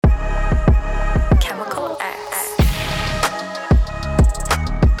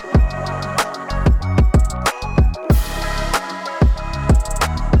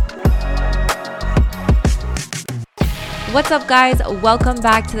What's up, guys? Welcome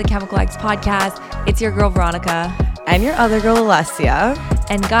back to the Chemical X podcast. It's your girl, Veronica. And your other girl, Alessia.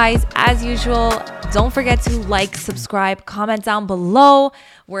 And guys, as usual, don't forget to like, subscribe, comment down below.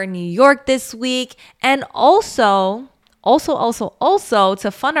 We're in New York this week. And also,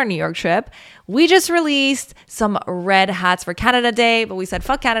 to fund our New York trip, we just released some red hats for Canada Day, but we said,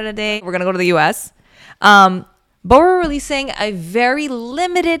 fuck Canada Day. We're going to go to the US. But we're releasing a very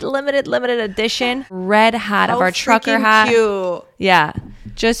limited edition red hat of our trucker hat. Cute. Yeah,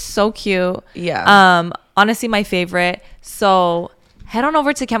 just so cute. Yeah. Honestly, my favorite. So head on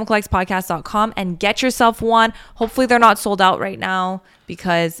over to chemicalxpodcast.com and get yourself one. Hopefully they're not sold out right now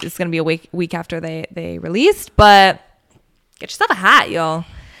because it's going to be a week after they released. But get yourself a hat, yo.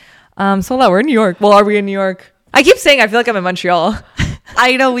 So we're in New York. Well, are we in New York? I keep saying I feel like I'm in Montreal.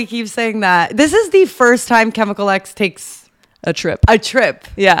 I know we keep saying that. This is the first time Chemical X takes a trip.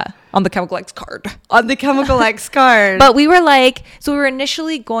 Yeah. On the Chemical X card. On the Chemical X card. But we were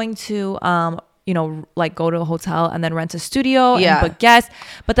initially going to, go to a hotel and then rent a studio and book guests.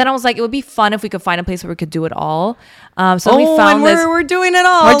 But then I was like, it would be fun if we could find a place where we could do it all. So we found this. We're doing it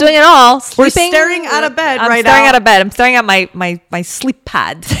all. We're doing it all. We're staring at a bed right now. I'm staring at a bed. I'm staring at my sleep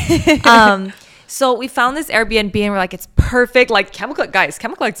pad. So we found this Airbnb and we're like, it's perfect. Like Chemical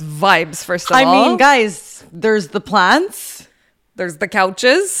X vibes, first of all. I mean, guys, there's the plants. There's the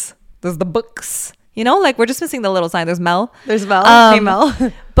couches. There's the books. We're just missing the little sign. There's Mel. There's Mel. Hey,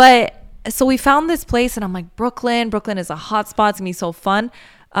 Mel. But so we found this place and I'm like, Brooklyn is a hot spot. It's going to be so fun.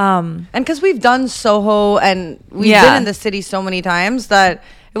 And because we've done Soho and we've been in the city so many times that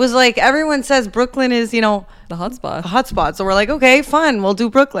it was like everyone says Brooklyn is, the hot spot. So we're like, okay, fun. We'll do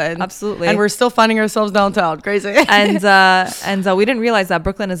Brooklyn. Absolutely. And we're still finding ourselves downtown. Crazy. And we didn't realize that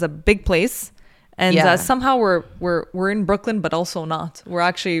Brooklyn is a big place. And somehow we're in Brooklyn, but also not. We're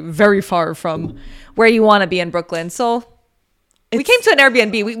actually very far from where you want to be in Brooklyn. So we came to an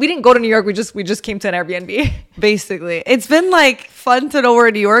Airbnb. We didn't go to New York. We just came to an Airbnb. Basically, it's been like fun to know we're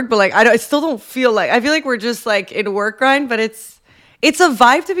in New York, but like I still don't feel like, I feel like we're just like in work grind, but it's a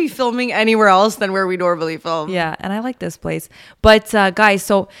vibe to be filming anywhere else than where we normally film. Yeah, and I like this place. But guys,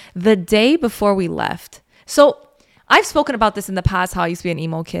 so the day before we left, so I've spoken about this in the past, how I used to be an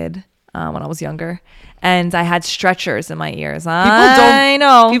emo kid when I was younger. And I had stretchers in my ears. I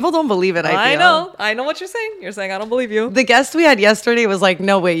know. People don't believe it, I feel. I know what you're saying. You're saying I don't believe you. The guest we had yesterday was like,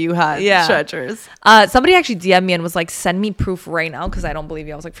 no way you had stretchers. Somebody actually DM'd me and was like, send me proof right now because I don't believe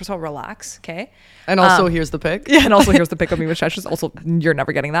you. I was like, first of all, relax, okay? And also, here's the pic. Yeah, and also here's the pic of me with stretchers. Also, you're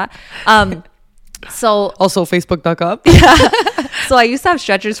never getting that. So also Facebook.com. Yeah. So I used to have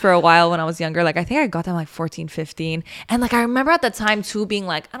stretchers for a while when I was younger. Like I think I got them like 14, 15. And like I remember at the time too being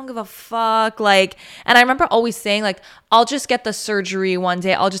like, I don't give a fuck. Like, and I remember always saying like, I'll just get the surgery one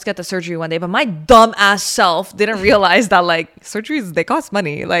day. But my dumb ass self didn't realize that like surgeries, they cost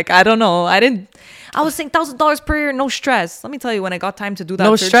money. Like, I don't know. I was saying $1,000 per year, no stress. Let me tell you, when I got time to do that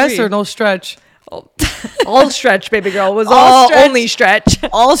no surgery. Stress or no stretch? All stretch, baby girl. It was all stretch. Only stretch.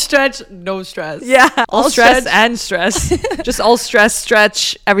 All stretch, no stress. Yeah. All stress and stress. Just all stress,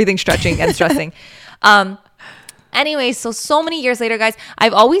 stretch, everything stretching and stressing. Anyway, so many years later, guys,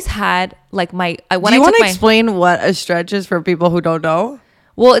 I've always had like do you want to explain what a stretch is for people who don't know?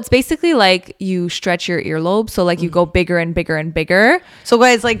 Well, it's basically like you stretch your earlobe. So like you go bigger and bigger and bigger. So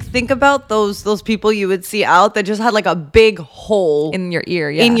guys, like think about those people you would see out that just had like a big hole in your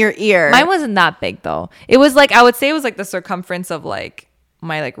ear. Yeah. In your ear. Mine wasn't that big though. It was like, I would say it was like the circumference of like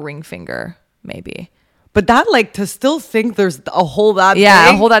my like ring finger, maybe. But that like to still think there's a hole that big. Yeah,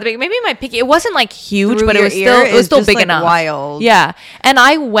 a hole that big. Maybe my pinky. It wasn't like huge, Through but it was still big like enough. Wild. Yeah, and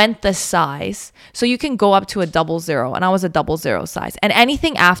I went the size, so you can go up to a 00, and I was a 00 size. And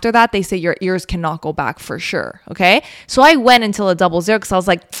anything after that, they say your ears cannot go back for sure. Okay, so I went until a 00 because I was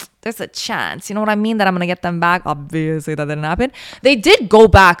like, there's a chance, you know what I mean, that I'm gonna get them back. Obviously that didn't happen. They did go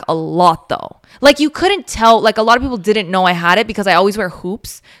back a lot though. Like you couldn't tell, like a lot of people didn't know I had it because I always wear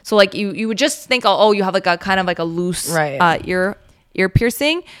hoops. So like you would just think, oh, you have like a kind of like a loose ear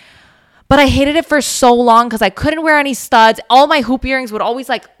piercing. But I hated it for so long because I couldn't wear any studs. All my hoop earrings would always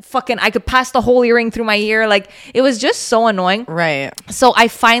like I could pass the whole earring through my ear. Like it was just so annoying. Right. So I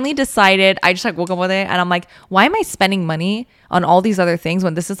finally decided, I just like woke up one day and I'm like, why am I spending money on all these other things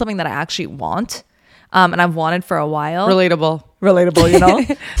when this is something that I actually want? And I've wanted for a while. Relatable, you know?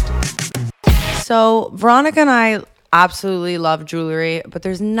 So Veronica and I absolutely love jewelry, but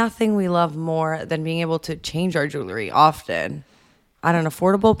there's nothing we love more than being able to change our jewelry often at an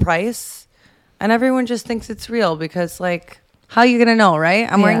affordable price. And everyone just thinks it's real because, like, how are you going to know, right?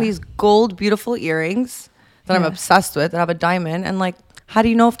 I'm wearing these gold, beautiful earrings that I'm obsessed with that have a diamond. And, like, how do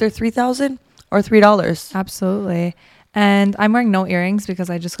you know if they're $3,000 or $3? Absolutely. And I'm wearing no earrings because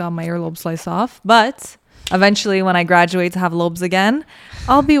I just got my earlobe sliced off. But eventually, when I graduate to have lobes again,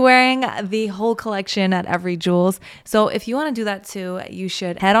 I'll be wearing the whole collection at Every Jewels. So if you want to do that too, you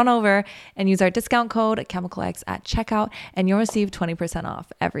should head on over and use our discount code ChemicalX at checkout, and you'll receive 20%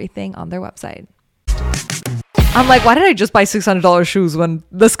 off everything on their website. I'm like, why did I just buy $600 shoes when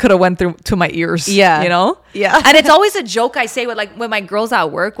this could have went through to my ears? Yeah. You know? Yeah. And it's always a joke I say with like when my girls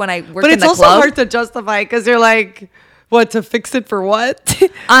at work, when I work in the club. But it's also hard to justify because you're like, what, to fix it for what? For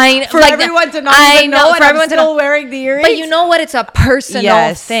like, everyone to not even know, and I'm still wearing the earrings. But you know what? It's a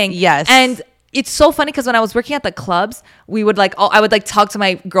personal thing. Yes. And it's so funny because when I was working at the clubs, we would like, I would like talk to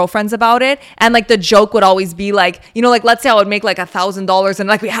my girlfriends about it. And like the joke would always be like, you know, like let's say I would make like $1,000 and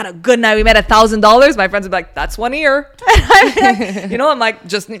like we had a good night, we made $1,000. My friends would be like, that's one ear. You know, I'm like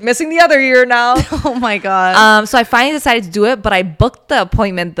just missing the other ear now. Oh my God. So I finally decided to do it, but I booked the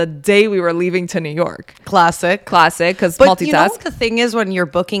appointment the day we were leaving to New York. Classic. Because But multitask. you know what the thing is when you're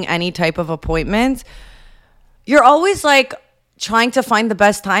booking any type of appointment, you're always like trying to find the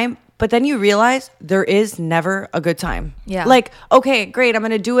best time. But then you realize there is never a good time. Yeah. Like, okay, great. I'm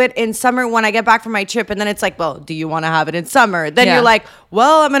going to do it in summer when I get back from my trip. And then it's like, well, do you want to have it in summer? Then you're like,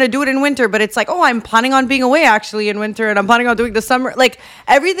 well, I'm going to do it in winter. But it's like, oh, I'm planning on being away actually in winter. And I'm planning on doing the summer. Like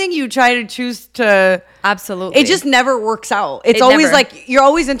everything you try to choose to. Absolutely. It just never works out. It's always like, you're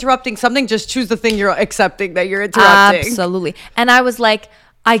always interrupting something. Just choose the thing you're accepting that you're interrupting. Absolutely. And I was like,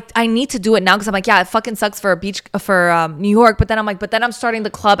 I need to do it now because I'm like, yeah, it fucking sucks for New York. But then I'm like, but then I'm starting the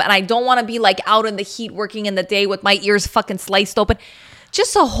club and I don't want to be like out in the heat working in the day with my ears fucking sliced open.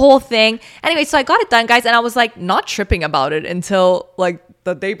 Just a whole thing. Anyway, so I got it done, guys. And I was like not tripping about it until like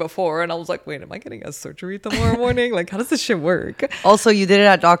the day before. And I was like, wait, am I getting a surgery tomorrow morning? Like, how does this shit work? Also, you did it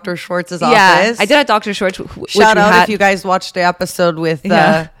at Dr. Schwartz's office. Yeah, I did at Dr. Schwartz. Shout out if you guys watched the episode with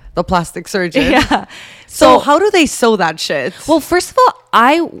the plastic surgeon. Yeah. So how do they sew that shit? Well, first of all,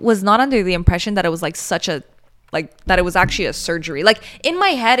 I was not under the impression that it was like that it was actually a surgery. Like in my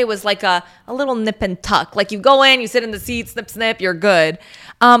head, it was like a little nip and tuck. Like you go in, you sit in the seat, snip, snip, you're good.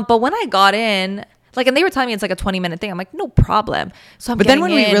 But when I got in, like, and they were telling me it's like a 20-minute thing. I'm like, no problem. So But then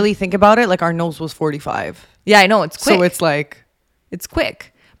when we really think about it, like our nose was 45. Yeah, I know. It's quick. So it's like. It's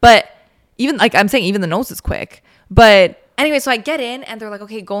quick. But even like I'm saying, even the nose is quick. But anyway, so I get in and they're like,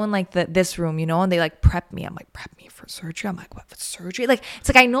 okay, go in like this room, you know, and they like prep me. I'm like, prep me for surgery? I'm like, what, for surgery? Like, it's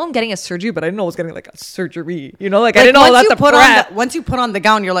like, I know I'm getting a surgery, but I didn't know I was getting like a surgery, you know, like I didn't know that the prep. Once you put on the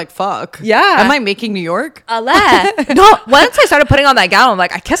gown, you're like, fuck. Yeah. Am I making New York? No, once I started putting on that gown, I'm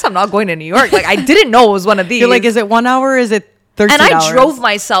like, I guess I'm not going to New York. Like, I didn't know it was one of these. You're like, is it 1 hour? Is it 13 and I hours? drove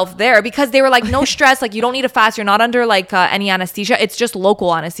myself there because they were like, no stress. Like, you don't need to fast. You're not under like any anesthesia. It's just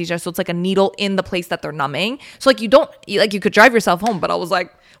local anesthesia. So it's like a needle in the place that they're numbing. So like, you could drive yourself home. But I was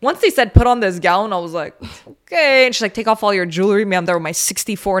like, once they said, put on this gown, I was like, okay. And she's like, take off all your jewelry. Me, I'm there with my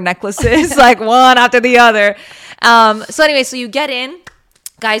 64 necklaces, like one after the other. So anyway, so you get in.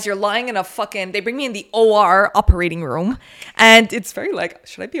 Guys, you're lying in they bring me in the OR operating room. And it's very like,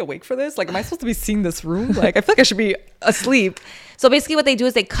 should I be awake for this? Like, am I supposed to be seeing this room? Like, I feel like I should be asleep. So basically what they do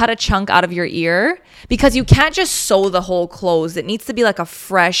is they cut a chunk out of your ear because you can't just sew the hole closed. It needs to be like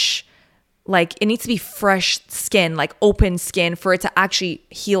it needs to be fresh skin, like open skin for it to actually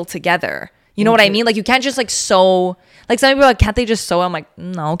heal together. You know what I mean? Like you can't just like sew. Like some people are like, can't they just sew? I'm like,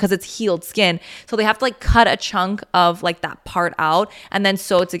 no, because it's healed skin. So they have to like cut a chunk of like that part out and then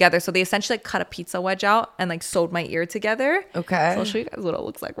sew it together. So they essentially like cut a pizza wedge out and like sewed my ear together. Okay. So I'll show you guys what it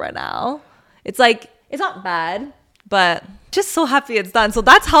looks like right now. It's like, it's not bad, but just so happy it's done. So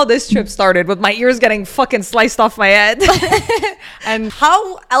that's how this trip started, with my ears getting fucking sliced off my head. And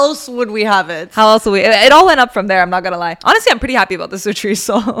how else would we have it? How else would we? It all went up from there. I'm not gonna lie. Honestly, I'm pretty happy about the surgery.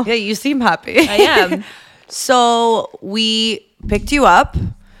 So yeah, you seem happy. I am. So we picked you up.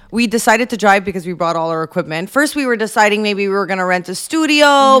 We decided to drive because we brought all our equipment. First, we were deciding maybe we were going to rent a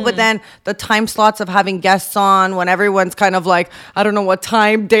studio, but then the time slots of having guests on when everyone's kind of like, I don't know what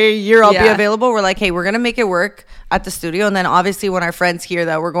time, day, year I'll be available. We're like, hey, we're going to make it work at the studio. And then obviously when our friends hear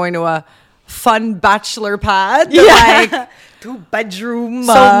that we're going to a fun bachelor pad, like 2-bedroom.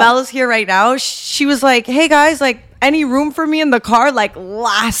 So Mel's here right now. She was like, hey guys, like any room for me in the car? Like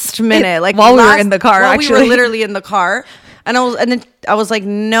last minute, like while we were in the car, we were literally in the car. And then I was like,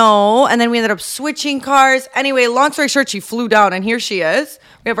 no. And then we ended up switching cars. Anyway, long story short, she flew down and here she is.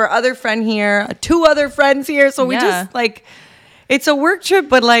 We have our other friend here, 2 other friends here. So we just like, It's a work trip,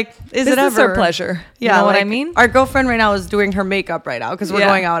 but like, is it Business ever or pleasure? Yeah, You know what I like, mean? Our girlfriend right now is doing her makeup right now because we're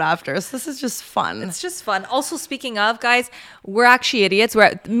going out after. So this is just fun. It's just fun. Also, speaking of, guys, we're actually idiots.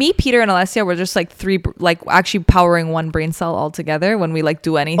 Me, Peter, and Alessia, we're just like three, like actually powering one brain cell all together when we like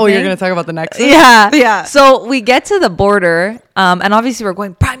do anything. Oh, you're gonna talk about the next? Yeah. So we get to the border, and obviously we're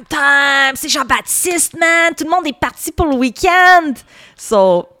going prime time. C'est Jean-Baptiste, man. Tout le monde est parti pour le weekend.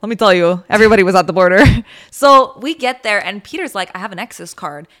 So let me tell you, everybody was at the border. So we get there, and Peter's like, I have an Nexus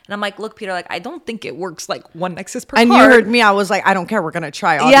card, and I'm like, look, Peter, like I don't think it works like one Nexus per card. And you heard me. I was like, I don't care. We're gonna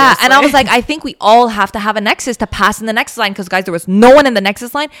try. Obviously. Yeah, and I was like, I think we all have to have a Nexus to pass in the Nexus line because, guys, there was no one in the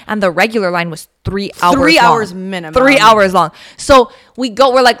Nexus line, and the regular line was 3 hours. 3 long. hours minimum. 3 hours long. So we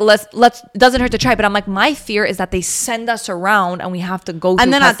go. We're like, let's. Doesn't hurt to try. But I'm like, my fear is that they send us around and we have to go.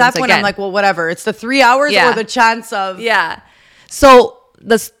 And then at that point, again. I'm like, well, whatever. It's the 3 hours or the chance of. Yeah. So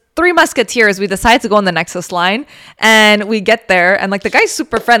the Three Musketeers, we decide to go on the Nexus line, and we get there, and like the guy's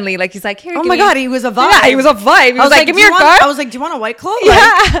super friendly. Like he's like, here. Oh my god, he was a vibe. Yeah, he was a vibe. He was like, give me your card. I was like, do you want a White Claw?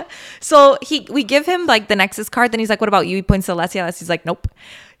 Yeah. So we give him like the Nexus card. Then he's like, what about you? He points to Alessia. Alessia's like, nope.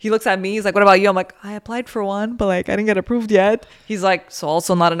 He looks at me. He's like, what about you? I'm like, I applied for one, but like I didn't get approved yet. He's like, so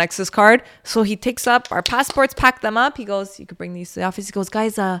also not a Nexus card. So he takes up our passports, pack them up. He goes, you could bring these to the office. He goes,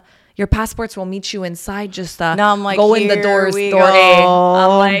 guys, your passports will meet you inside. Just now I'm like, go in the doors, door A.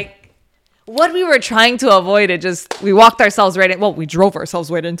 I'm like, what we were trying to avoid, we walked ourselves right in. Well, we drove ourselves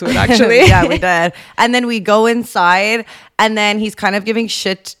right into it, actually. Yeah, we did. And then we go inside, and then he's kind of giving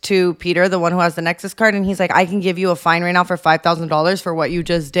shit to Peter, the one who has the Nexus card. And he's like, I can give you a fine right now for $5,000 for what you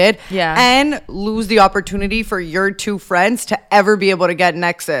just did. Yeah. And lose the opportunity for your two friends to ever be able to get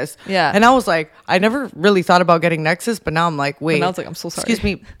Nexus. Yeah. And I was like, I never really thought about getting Nexus, but now I'm like, wait. And I was like, I'm so sorry. Excuse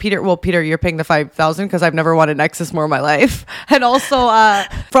me, Peter. Well, Peter, you're paying the $5,000 because I've never wanted Nexus more in my life. And also,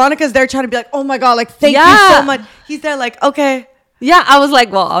 Veronica's there trying to be like, oh my God, like, thank you so much. He's there like, okay. Yeah, I was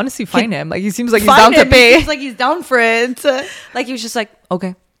like, well, honestly, find him. Like, he seems like he's down to pay. He seems like he's down for it. Like, he was just like,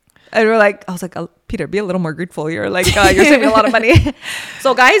 okay. And we're like, I was like, Peter, be a little more grateful. You're like, you're saving a lot of money.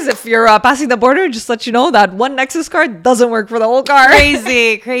 So, guys, if you're passing the border, just let you know that one Nexus card doesn't work for the whole car.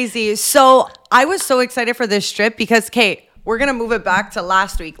 Crazy. So, I was so excited for this trip because, Kate, we're going to move it back to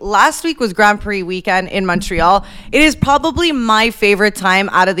last week. Last week was Grand Prix weekend in Montreal. It is probably my favorite time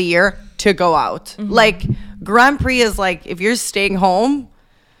out of the year to go out. Mm-hmm. Like, Grand Prix is like, if you're staying home,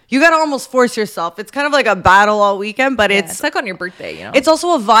 you got to almost force yourself. It's kind of like a battle all weekend, but it's like on your birthday, you know? It's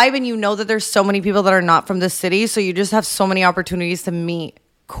also a vibe, and you know that there's so many people that are not from the city. So you just have so many opportunities to meet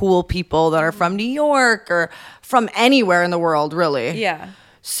cool people that are from New York or from anywhere in the world, really. Yeah.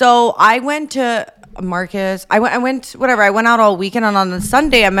 So I went to Marcus. I went out all weekend, and on the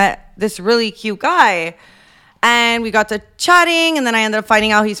Sunday I met this really cute guy. And we got to chatting, and then I ended up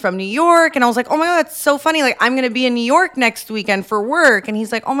finding out he's from New York. And I was like, oh my God, that's so funny. Like, I'm going to be in New York next weekend for work. And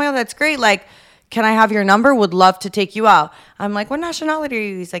he's like, oh my God, that's great. Like, can I have your number? Would love to take you out. I'm like, what nationality are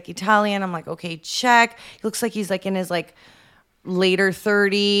you? He's like, Italian. I'm like, okay, check. He looks like he's like in his like later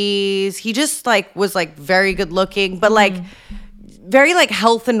 30s. He just like was like very good looking, but like very like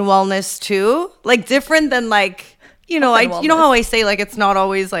health and wellness too. Like different than like, you know, you know how I say like it's not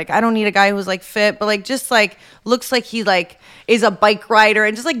always like I don't need a guy who's like fit, but like just like looks like he like is a bike rider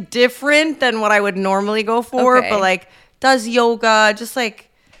and just like different than what I would normally go for, but like does yoga, just like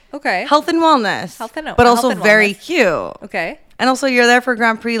health and wellness, but also very cute. Okay, and also you're there for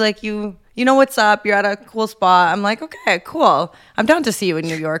Grand Prix, like you know what's up. You're at a cool spot. I'm like, okay, cool. I'm down to see you in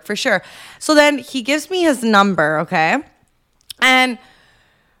New York for sure. So then he gives me his number, okay, and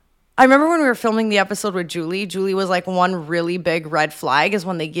I remember when we were filming the episode with Julie was like, one really big red flag is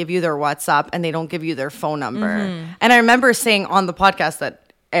when they give you their WhatsApp and they don't give you their phone number. Mm-hmm. And I remember saying on the podcast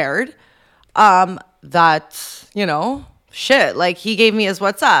that aired that, you know, shit, like he gave me his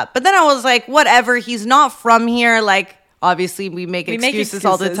WhatsApp. But then I was like, whatever, he's not from here. Like, obviously we make excuses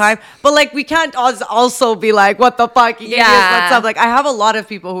all the time. But like, we can't also be like, what the fuck? He gave me his WhatsApp. Like, I have a lot of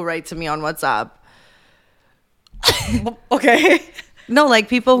people who write to me on WhatsApp. Okay. No, like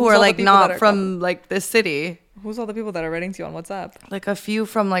people who are like not from like this city. Who's all the people that are writing to you on WhatsApp? Like a few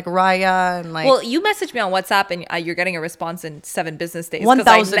from like Raya and like. Well, you messaged me on WhatsApp and you're getting a response in 7 business days.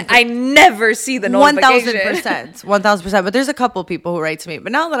 1,000. I never see the notification. 1,000%. 1,000%. But there's a couple people who write to me.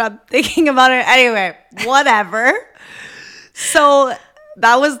 But now that I'm thinking about it, anyway, whatever. So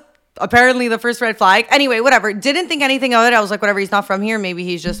that was apparently the first red flag. Anyway, whatever. Didn't think anything of it. I was like, whatever. He's not from here. Maybe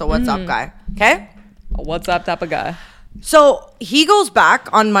he's just a WhatsApp guy. Okay. A WhatsApp type of guy. So he goes back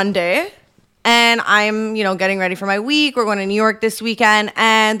on Monday and I'm, you know, getting ready for my week. We're going to New York this weekend.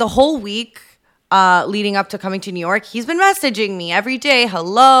 And the whole week leading up to coming to New York, he's been messaging me every day.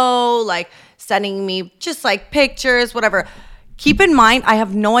 Hello, like sending me just like pictures, whatever. Keep in mind, I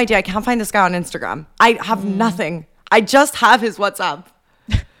have no idea. I can't find this guy on Instagram. I have nothing. I just have his WhatsApp.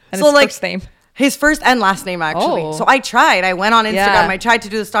 And so his first name. His first and last name, actually. Oh. So I tried. I went on Instagram. Yeah. I tried to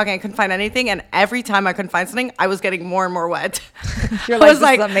do the stalking. I couldn't find anything. And every time I couldn't find something, I was getting more and more wet. You're like,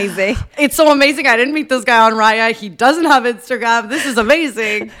 this is amazing. It's so amazing. I didn't meet this guy on Raya. He doesn't have Instagram. This is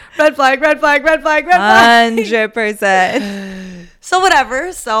amazing. Red flag, red flag, red flag, red flag. 100%. So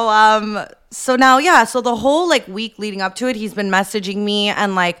whatever. So now, yeah. So the whole like week leading up to it, he's been messaging me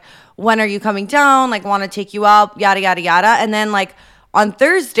and like, when are you coming down? Like, want to take you out, yada, yada, yada. And then like, on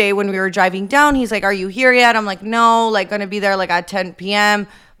Thursday, when we were driving down, he's like, are you here yet? I'm like, no, like, gonna be there, like, at 10 p.m.,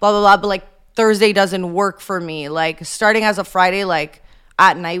 blah, blah, blah. But, like, Thursday doesn't work for me. Like, starting as a Friday, like,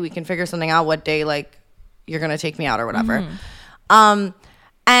 at night, we can figure something out what day, like, you're gonna take me out or whatever.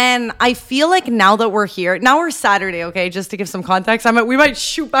 And I feel like now that we're here, now we're Saturday, okay? Just to give some context, we might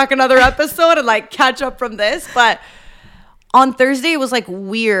shoot back another episode and, like, catch up from this. But on Thursday, it was, like,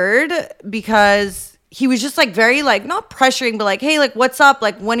 weird because he was just like very like not pressuring, but like, hey, like what's up?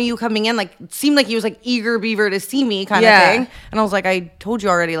 Like when are you coming in? Like it seemed like he was like eager beaver to see me kind of thing. And I was like, I told you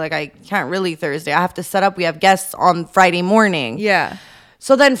already, like I can't really Thursday. I have to set up. We have guests on Friday morning. Yeah.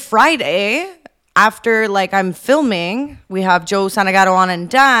 So then Friday, after like I'm filming, we have Joe Sanagato on and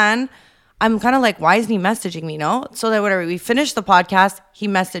Dan. I'm kind of like, why isn't he messaging me? No? So then whatever, we finish the podcast, he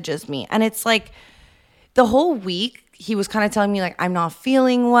messages me. And it's like the whole week, he was kind of telling me like I'm not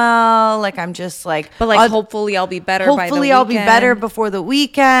feeling well, like I'm just like, but like hopefully I'll be better. Hopefully I'll be better before the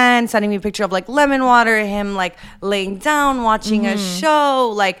weekend. Sending me a picture of like lemon water, him like laying down watching a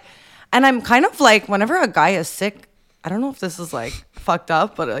show, like, and I'm kind of like, whenever a guy is sick, I don't know if this is like fucked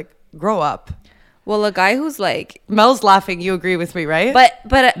up, but like grow up. Well, a guy who's like, Mel's laughing. You agree with me, right?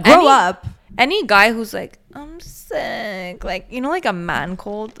 But grow up. Any guy who's like, I'm sick, like you know, like a man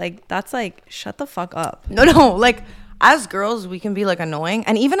cold, like that's like shut the fuck up. No, like. As girls, we can be like annoying.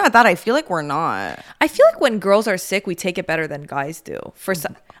 And even at that, I feel like we're not. I feel like when girls are sick, we take it better than guys do. For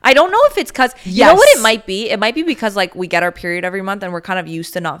some, I don't know if it's because, yes. You know what it might be? It might be because like we get our period every month and we're kind of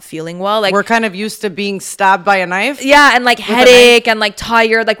used to not feeling well. Like we're kind of used to being stabbed by a knife. Yeah, and like headache and like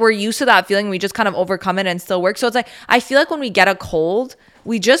tired. Like we're used to that feeling. We just kind of overcome it and still work. So it's like, I feel like when we get a cold,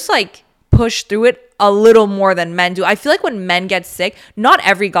 we just like push through it a little more than men do. I feel like when men get sick, not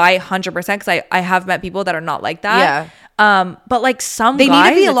every guy 100%, because I have met people that are not like that. Yeah. But like some they guys,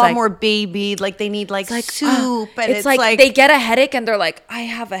 need to be a lot like, more babied. Like they need like soup. And it's like they get a headache and they're like, I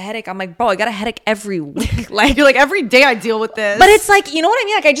have a headache. I'm like, bro, I got a headache every week. Like you're like, every day I deal with this. But it's like, you know what I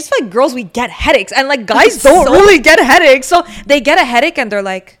mean? Like I just feel like girls, we get headaches, and like guys don't really get headaches. So they get a headache and they're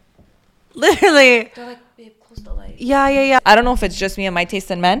like, literally. They're like, babe, close the light. Yeah. I don't know if it's just me and my taste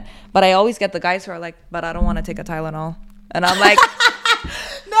in men, but I always get the guys who are like, but I don't want to take a Tylenol. And I'm like,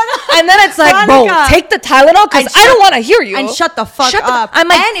 no. And then it's like, Veronica, bro, take the Tylenol because I don't want to hear you. And shut the fuck up. I'm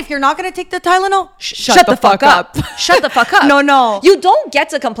like, and if you're not going to take the Tylenol, shut the fuck up. Shut the fuck up. No. You don't get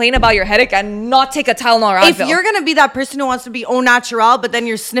to complain about your headache and not take a Tylenol or Advil. If you're going to be that person who wants to be au natural, but then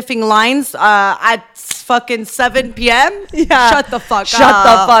you're sniffing lines at fucking 7 p.m., shut the fuck up. Shut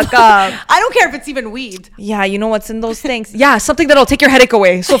the fuck up. I don't care if it's even weed. Yeah, you know what's in those things? Yeah, something that'll take your headache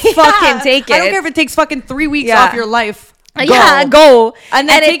away. So fucking take it. I don't care if it takes fucking 3 weeks off your life. Go. And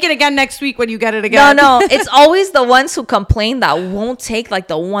then take it again next week when you get it again. No. It's always the ones who complain that won't take like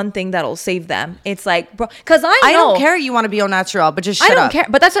the one thing that'll save them. It's like, bro, because I don't care you want to be au natural, but just shut up. I don't care.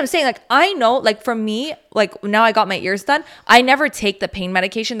 But that's what I'm saying. Like, I know, like for me, like now I got my ears done. I never take the pain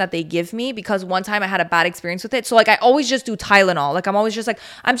medication that they give me because one time I had a bad experience with it. So like I always just do Tylenol. Like I'm always just like,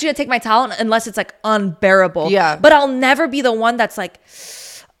 I'm just going to take my Tylenol unless it's like unbearable. Yeah. But I'll never be the one that's like,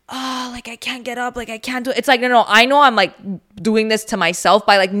 oh, like I can't get up, like I can't do it. It's like, no, I know I'm like doing this to myself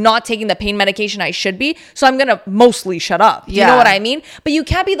by like not taking the pain medication I should be. So I'm going to mostly shut up. You know what I mean? But you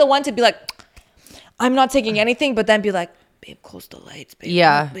can't be the one to be like, I'm not taking anything, but then be like, babe, close the lights, babe.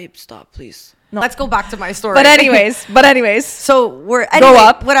 Yeah. Babe, stop, please. No. Let's go back to my story. But anyways. So grow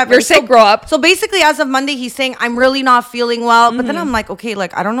up. Whatever. You're sick, grow up. So basically, as of Monday, he's saying, I'm really not feeling well. But then I'm like, okay,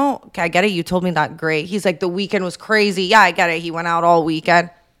 like, I don't know. Okay, I get it. You told me that. Great. He's like, the weekend was crazy. Yeah, I get it. He went out all weekend.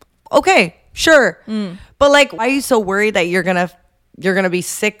 Okay, sure. But like, why are you so worried that you're gonna be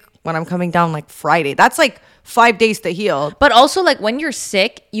sick when I'm coming down like Friday? That's like 5 days to heal. But also like when you're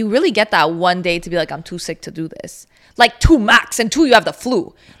sick, you really get that one day to be like, I'm too sick to do this. Like 2 max, and 2 you have the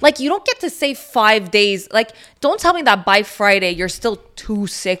flu. Like you don't get to say 5 days. Like don't tell me that by Friday you're still too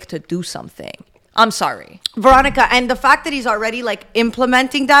sick to do something. I'm sorry, Veronica. And the fact that he's already like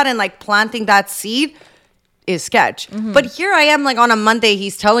implementing that and like planting that seed is sketch. But here I am like on a Monday,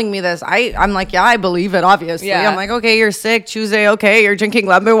 he's telling me this. I'm like, yeah, I believe it, obviously. Yeah. I'm like, okay, you're sick. Tuesday, okay, you're drinking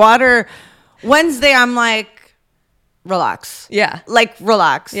lemon water. Wednesday, I'm like, relax. Yeah. Like,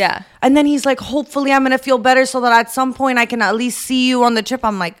 relax. Yeah. And then he's like, hopefully I'm going to feel better so that at some point I can at least see you on the trip.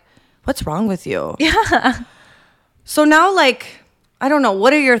 I'm like, what's wrong with you? Yeah. So now, like, I don't know.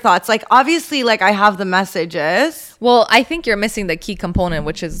 What are your thoughts? Like, obviously, like, I have the messages. Well, I think you're missing the key component,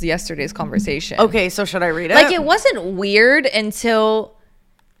 which is yesterday's conversation. Okay, so should I read it? Like, it wasn't weird until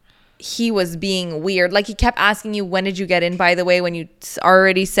he was being weird. Like, he kept asking you, when did you get in, by the way, when you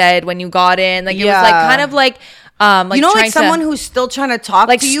already said when you got in. Like, it was like kind of like you know, like someone who's still trying to talk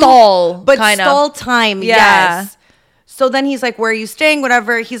like to you. Stall, but kinda. Stall time, Yeah. yes. So then he's like, where are you staying?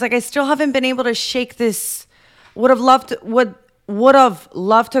 Whatever. He's like, I still haven't been able to shake this. Would have loved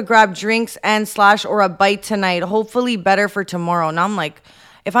to grab drinks and / or a bite tonight. Hopefully better for tomorrow. Now I'm like,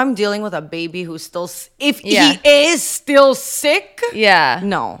 if I'm dealing with a baby who's still, he is still sick. Yeah.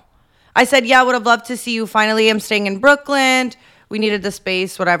 No. I said, yeah, would have loved to see you finally. I'm staying in Brooklyn. We needed the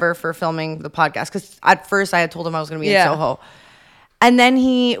space, whatever, for filming the podcast. Because at first I had told him I was going to be in Soho. And then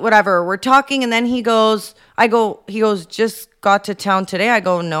we're talking. And then he goes, just got to town today. I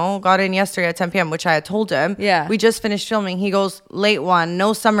go, no, got in yesterday at 10 p.m., which I had told him. Yeah. We just finished filming. He goes, late one,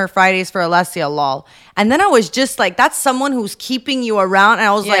 no summer Fridays for Alessia, lol. And then I was just like, that's someone who's keeping you around. And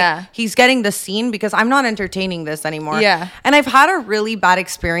I was like, he's getting the scene because I'm not entertaining this anymore. Yeah. And I've had a really bad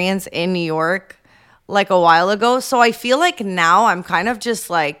experience in New York like a while ago. So I feel like now I'm kind of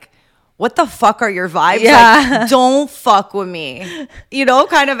just like, what the fuck are your vibes? Yeah. Like, don't fuck with me. You know,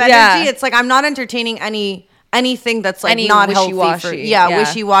 kind of energy. Yeah. It's like I'm not entertaining anything that's like Any not healthy wishy-washy.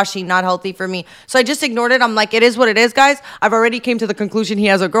 wishy-washy, not healthy for me. So I just ignored it. I'm like, it is what it is, guys. I've already came to the conclusion he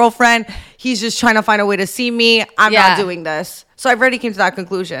has a girlfriend. He's just trying to find a way to see me. I'm not doing this. So I've already came to that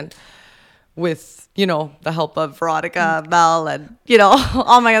conclusion with, you know, the help of Veronica, Mel, and, you know,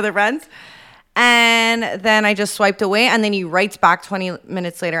 all my other friends. And then I just swiped away. And then he writes back 20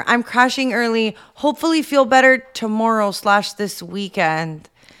 minutes later, I'm crashing early. Hopefully feel better tomorrow / this weekend.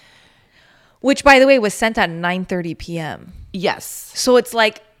 Which, by the way, was sent at 9:30 p.m. Yes. So it's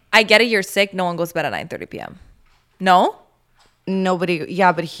like, I get it, you're sick. No one goes to bed at 9:30 p.m. No? Nobody.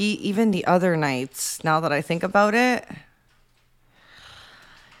 Yeah, but even the other nights, now that I think about it.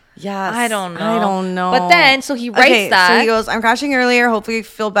 Yes. I don't know. But then, so he writes that. So he goes, I'm crashing earlier. Hopefully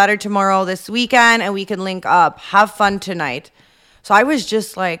feel better tomorrow, this weekend, and we can link up. Have fun tonight. So I was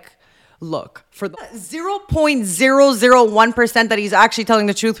just like, look, for the 0.001% that he's actually telling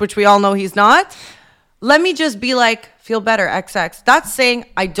the truth, which we all know he's not, let me just be like, feel better, XX. That's saying,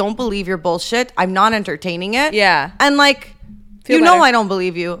 I don't believe your bullshit. I'm not entertaining it. Yeah. And like, Feel you better. know I don't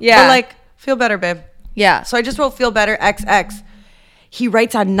believe you. Yeah. But like, feel better, babe. Yeah. So I just wrote feel better, XX. He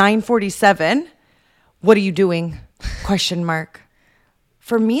writes at 9:47, what are you doing? ?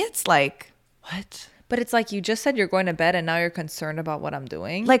 For me, it's like, what? But it's like, you just said you're going to bed and now you're concerned about what I'm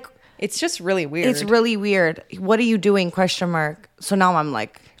doing. Like, it's just really weird. It's really weird. What are you doing? ? So now I'm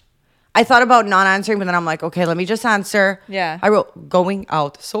like, I thought about not answering, but then I'm like, okay, let me just answer. Yeah. I wrote, going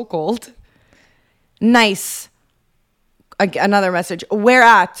out. So cold. Nice. Another message. Where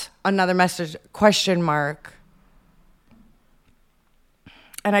at? Another message. ?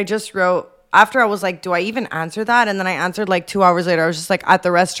 And I just wrote, after I was like, do I even answer that? And then I answered like 2 hours later. I was just like at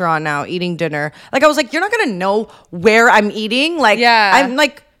the restaurant now eating dinner. Like I was like, you're not going to know where I'm eating. Like, yeah. I'm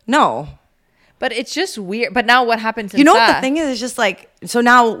like, no. But it's just weird. But now what happens? You know what the thing is? It's just like, so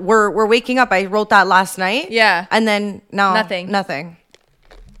now we're waking up. I wrote that last night. Yeah. And then now nothing.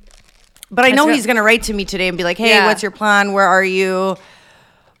 But I know he's going to write to me today and be like, hey, what's your plan? Where are you?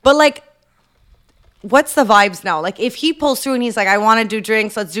 But like, what's the vibes now? Like if he pulls through and he's like, I want to do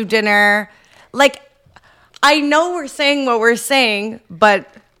drinks, let's do dinner. Like, I know we're saying what we're saying,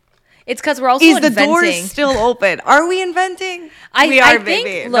 but it's because we're also inventing. The door still open? Are we inventing? We are,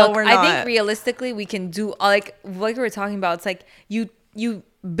 baby. Look, no, we're not. I think realistically we can do like we were talking about. It's like you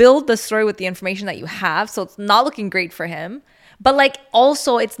build the story with the information that you have, so it's not looking great for him. But like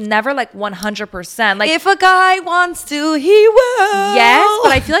also it's never like 100%. Like if a guy wants to, he will. Yes,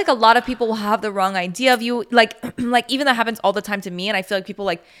 but I feel like a lot of people will have the wrong idea of you. Like even that happens all the time to me, and I feel like people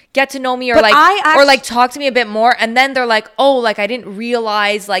like get to know me or or like talk to me a bit more, and then they're like, oh, like I didn't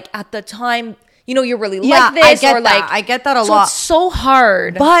realize like at the time, you know, you're really like this. I get that a lot. It's so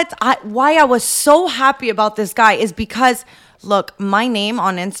hard. But why I was so happy about this guy is because look, my name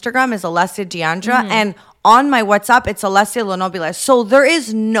on Instagram is Alessia Deandra, and on my WhatsApp, it's Alessia Lenobile. So there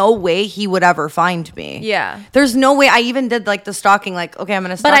is no way he would ever find me. Yeah. There's no way. I even did like the stalking, like, okay, I'm going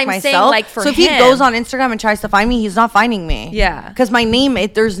to stalk myself. Saying, like, for so if he goes on Instagram and tries to find me, he's not finding me. Yeah. Because my name,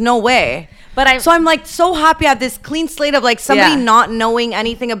 there's no way. So I'm like so happy I have this clean slate of like somebody Yeah. not knowing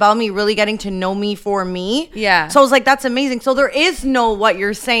anything about me, really getting to know me for me. Yeah. So I was like, that's amazing. So there is no what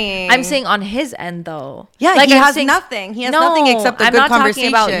you're saying. I'm saying on his end though. Yeah, like he I'm has saying, nothing. He has nothing except a I'm good not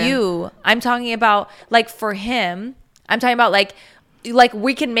conversation. talking about you. I'm talking about like for him. I'm talking about like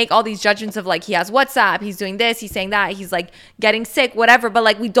we can make all these judgments of like he has WhatsApp, he's doing this, he's saying that, he's like getting sick, whatever, but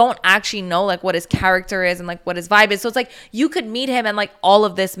like we don't actually know like what his character is and like what his vibe is. So it's like you could meet him and like all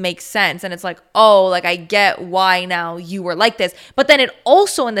of this makes sense and it's like, oh, like I get why now you were like this. But then it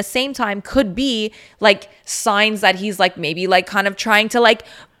also in the same time could be like signs that he's like maybe like kind of trying to like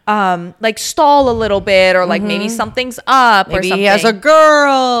stall a little bit or like maybe something's up or Maybe something. he has a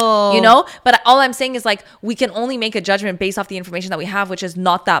girl. You know, but all I'm saying is like we can only make a judgment based off the information that we have, which is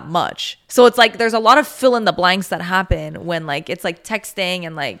not that much. So it's like there's a lot of fill in the blanks that happen when like it's like texting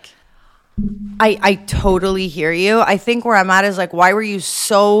and like I totally hear you. I think where I'm at is like, why were you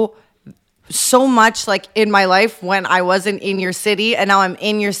so much like in my life when I wasn't in your city and now I'm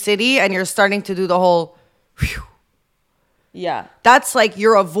in your city and you're starting to do the whole whew. yeah. That's like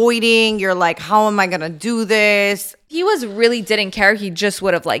you're avoiding. You're like, how am I gonna do this? He was really didn't care. He just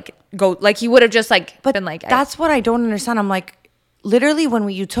would have like he would have just like But been like that's what I don't understand. I'm like, literally when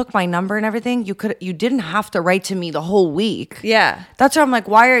you took my number and everything, you didn't have to write to me the whole week. yeah. That's why I'm like,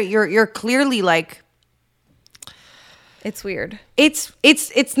 why are you're clearly like, It's weird.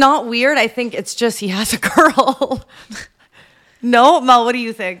 it's not weird. I think it's just he has a girl. No, Mel, what do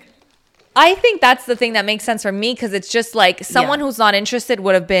you think? I think that's the thing that makes sense for me because it's just like someone Yeah. who's not interested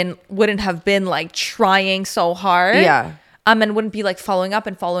wouldn't have been like trying so hard. Yeah. And wouldn't be like following up.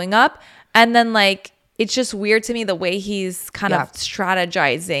 And then like it's just weird to me the way he's kind Yeah. of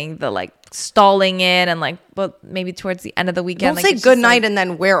strategizing the like stalling in and like but maybe towards the end of the weekend. Don't like, say it's good just, night like, and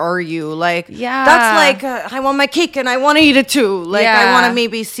then where are you? Like, Yeah. that's like, I want my cake and I want to eat it too. Like, I Yeah. want to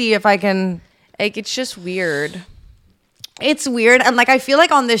maybe see if I can. like it's just weird. It's weird. And like, I feel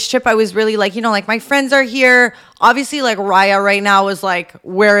like on this trip, I was really like, you know, like my friends are here. Obviously, like Raya right now is like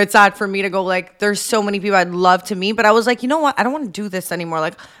where it's at for me to go. Like, there's so many people I'd love to meet. But I was like, you know what? I don't want to do this anymore.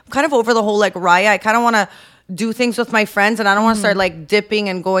 Like, I'm kind of over the whole like Raya. I kind of want to do things with my friends and I don't want to start like dipping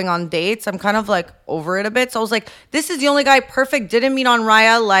and going on dates. I'm kind of like over it a bit. So I was like, this is the only guy perfect. Didn't meet on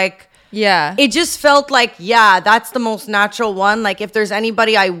Raya. Like, Yeah. it just felt like, yeah, that's the most natural one. Like, if there's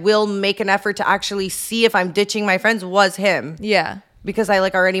anybody I will make an effort to actually see if I'm ditching my friends, was him. Yeah. Because I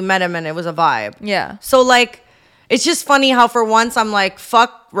like already met him and it was a vibe. Yeah. So like, it's just funny how for once I'm like,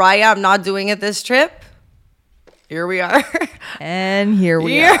 fuck Raya, I'm not doing it this trip. Here we are. And here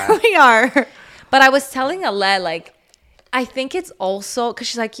we Here are. we are. But I was telling Ale, like, I think it's also because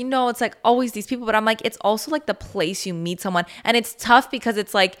she's like, you know, it's like always these people, but I'm like, it's also like the place you meet someone, and it's tough because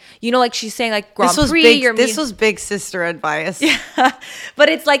it's like, you know, like she's saying like Grand Prix. This was big sister advice. But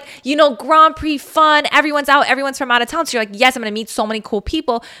it's like, you know, Grand Prix fun. Everyone's out. Everyone's from out of town. So you're like, yes, I'm going to meet so many cool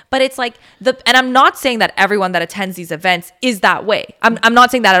people. But it's like and I'm not saying that everyone that attends these events is that way. I'm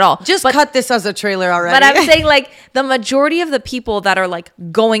not saying that at all. Just cut this as a trailer already. But I'm saying like the majority of the people that are like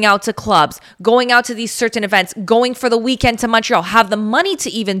going out to clubs, going out to these certain events, going for the weekend to Montreal, have the money to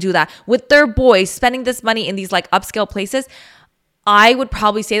even do that with their boys, spending this money in these like upscale places. I would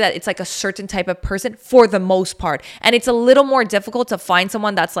probably say that it's like a certain type of person for the most part. And it's a little more difficult to find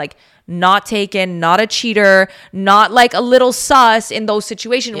someone that's like not taken, not a cheater, not like a little sus in those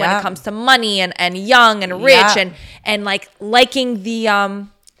situations when it comes to money and young and rich and like liking the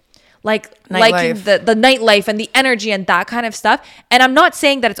liking the nightlife and the energy and that kind of stuff. And I'm not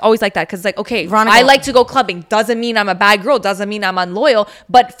saying that it's always like that because like, okay, Veronica, I like to go clubbing. Doesn't mean I'm a bad girl. Doesn't mean I'm unloyal.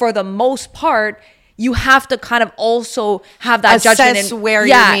 But for the most part, you have to kind of also have that judgment in where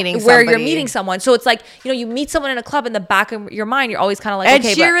you're meeting somebody. Where you're meeting someone. So it's like, you know, you meet someone in a club in the back of your mind, you're always kind of like, Ed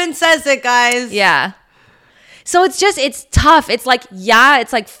okay, Sheeran says it, guys. yeah. So it's tough. It's like, yeah,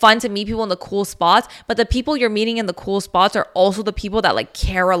 it's like fun to meet people in the cool spots, but the people you're meeting in the cool spots are also the people that like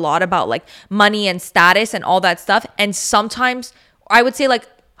care a lot about like money and status and all that stuff. And sometimes I would say like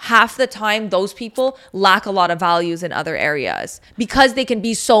half the time those people lack a lot of values in other areas because they can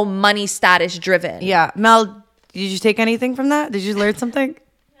be so money status driven. Yeah. Mel, did you take anything from that? Did you learn something?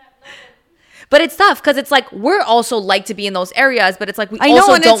 But it's tough because it's like we're also like to be in those areas, but it's like we I know,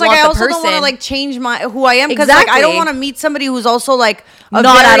 also and don't it's like want I the also person. don't want to like change who I am because like I don't Exactly. want to meet somebody who's also like Not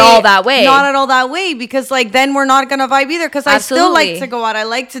at all that way. Not at all that way because like then we're not gonna vibe either because I still like Absolutely. to go out. I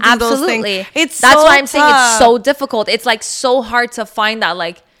like to do those things. That's so why I'm saying it's tough. so difficult. It's like so hard to find that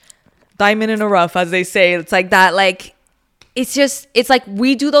like diamond in a rough, as they say. It's like that like. It's like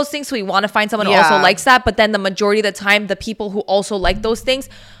we do those things so we want to find someone who also likes that, but then the majority of the time the people who also like those things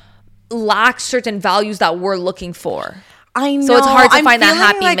lack certain values that we're looking for. I know. So it's hard to find that feeling,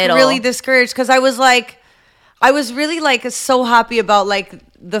 happy like, middle. Really discouraged because I was really like so happy about like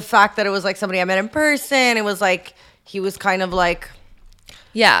the fact that it was like somebody I met in person. It was like he was kind of like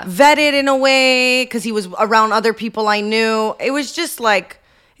vetted in a way because he was around other people I knew. It was just like,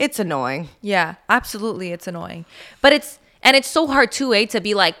 it's annoying. Yeah, absolutely. It's annoying. But it's so hard too, to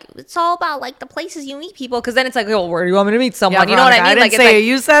be like, it's all about like the places you meet people. Because then it's like, oh, where do you want me to meet someone? Yeah, you know what I mean? I didn't like, say it's like, it.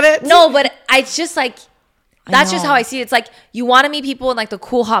 You said it. No, but it's just like, that's just know. how I see it. It's like, you want to meet people in like the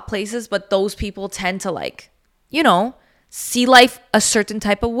cool, hot places, but those people tend to like, you know, see life a certain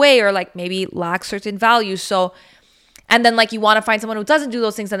type of way or like maybe lack certain values. So, and then like you want to find someone who doesn't do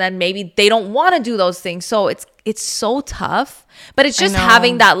those things and then maybe they don't want to do those things. So it's so tough, but it's just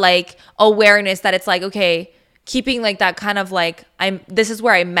having that like awareness that it's like, okay, keeping like that kind of like, this is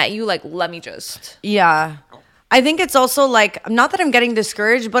where I met you. Like, let me just. Yeah. I think it's also like, not that I'm getting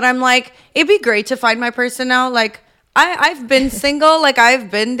discouraged, but I'm like, it'd be great to find my person now. Like I've been single, like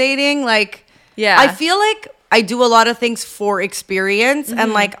I've been dating, like, yeah, I feel like I do a lot of things for experience.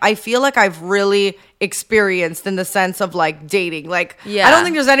 And like, I feel like I've really experienced in the sense of like dating. Like, I don't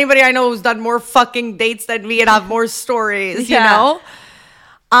think there's anybody I know who's done more fucking dates than me and have more stories, you know?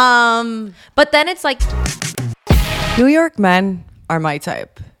 But then it's like, New York men are my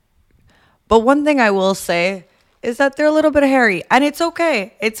type. But one thing I will say is that they're a little bit hairy. And it's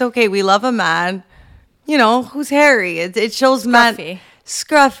okay. It's okay. We love a man, you know, who's hairy. It shows man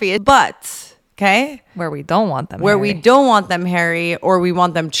scruffy. But, okay? where we don't want them Where hairy. we don't want them hairy, or we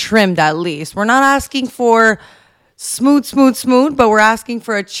want them trimmed at least. We're not asking for smooth, but we're asking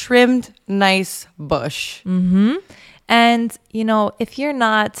for a trimmed, nice bush. And, you know, if you're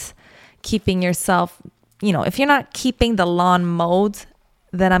not keeping yourself, you know, if you're not keeping the lawn mowed,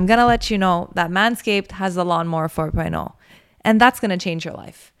 then I'm going to let you know that Manscaped has the Lawnmower 4.0. And that's going to change your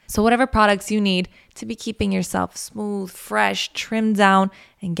life. So whatever products you need to be keeping yourself smooth, fresh, trimmed down,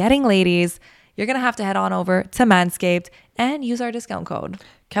 and getting ladies, you're going to have to head on over to Manscaped and use our discount code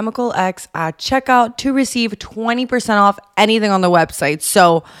Chemical X at checkout to receive 20% off anything on the website.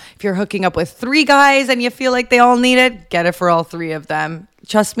 So if you're hooking up with 3 guys and you feel like they all need it, get it for all 3 of them.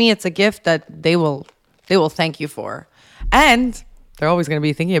 Trust me, it's a gift that they will thank you for. And they're always going to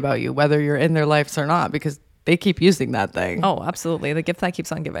be thinking about you, whether you're in their lives or not, because they keep using that thing. Oh, absolutely. The gift that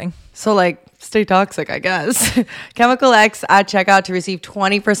keeps on giving. So like, stay toxic, I guess. Chemical X at checkout to receive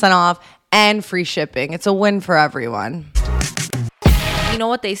 20% off and free shipping. It's a win for everyone. You know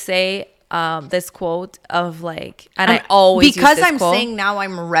what they say? This quote of like, and I always because use this I'm quote. saying now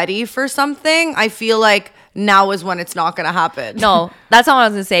I'm ready for something. I feel like now is when it's not gonna happen. No, that's not what I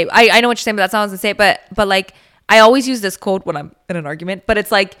was gonna say. I know what you're saying, but that's not what I was gonna say. But like, I always use this quote when I'm in an argument, but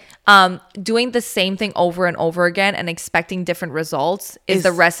it's like doing the same thing over and over again and expecting different results is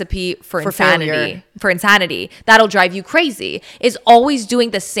the recipe for insanity. Failure. For insanity. That'll drive you crazy. Is always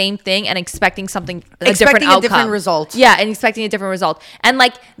doing the same thing and expecting something, a different outcome. different result. Yeah, and expecting a different result. And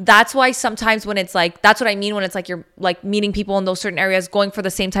like, that's why sometimes when it's like, that's what I mean when it's like you're like meeting people in those certain areas, going for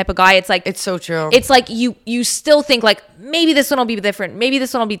the same type of guy. It's like, It's so true. It's like you still think like, maybe this one will be different. Maybe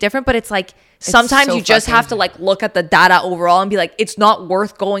this one will be different. But it's like, sometimes so you just fucking- have to like look at the data overall and be like, it's not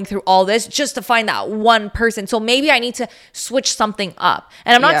worth going through all this just to find that one person. So maybe I need to switch something up.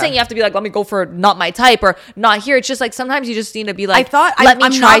 And I'm not saying you have to be like, let me go for not my type or not here. It's just like, sometimes you just need to be like, let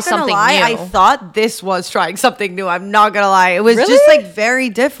me try something new. I thought this was trying something new. I'm not gonna lie. It was Really? just like very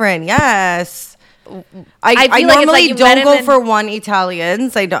different. Yes. I feel like it's normally like you met don't him go in- for one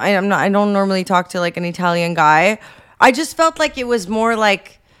Italians. I don't normally talk to like an Italian guy. I just felt like it was more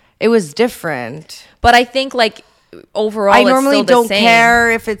like it was different. But I think like overall, I normally it's still don't the same.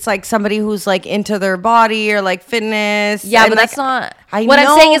 care if it's like somebody who's like into their body or like fitness. Yeah, And, but like, that's not. I What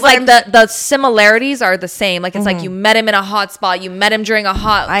know, I'm saying is but like the similarities are the same. Like it's like you met him in a hot spot. You met him during a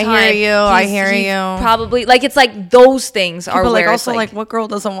hot I time. hear you, I hear he's you. Probably like it's like those things are People where like it's also like what girl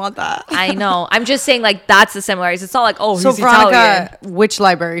doesn't want that? I know. I'm just saying like that's the similarities. It's not like So he's Italian. Veronica, which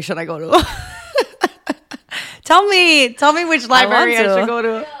library should I go to? Tell me which library I to. should go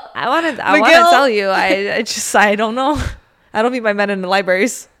to. I want to McGill? tell you. I don't know. I don't meet my men in the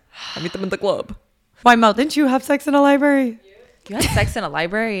libraries. I meet them in the club. Why, Mel? Didn't you have sex in a library? You had sex in a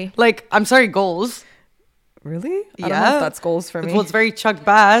library? Like, I'm sorry, goals. Really? I don't know Yeah. if that's goals for me. Well, it's very Chuck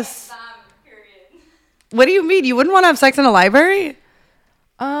Bass. What do you mean? You wouldn't want to have sex in a library?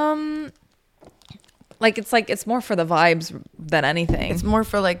 like it's more for the vibes than anything. It's more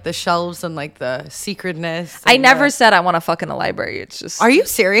for like the shelves and like the secretness. I and never the- said I want to fuck in a library. It's just. Are you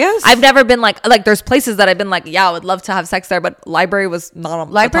serious? I've never been like there's places that I've been like, yeah, I would love to have sex there, but library was not on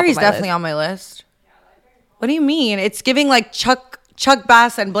Library's the top of my definitely list. on my list. What do you mean? It's giving like Chuck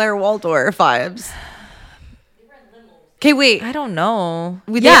Bass and Blair Waldorf vibes. Okay, wait. I don't know.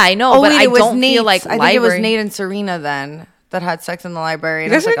 Yeah, I know, but I don't feel like I think it was Nate and Serena then that had sex in the library. You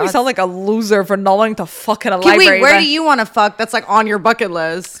guys make me sound like a loser for not wanting to fuck in a library. Wait, where do you want to fuck? That's like on your bucket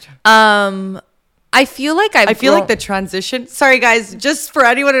list. I feel like I feel like the transition. Sorry, guys. Just for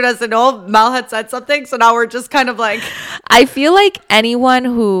anyone who doesn't know, Mal had said something, so now we're just kind of like. I feel like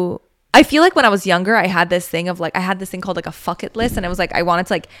I feel like when I was younger, I had this thing called like a fuck it list, and it was like I wanted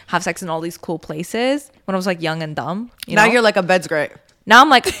to like have sex in all these cool places when I was like young and dumb. Now you're like, a bed's great. Now I'm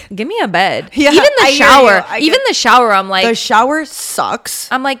like, give me a bed. Yeah, even the shower. I'm like, the shower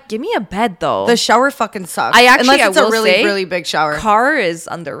sucks. I'm like, give me a bed though. The shower fucking sucks. Unless it's a really, really big shower. Car is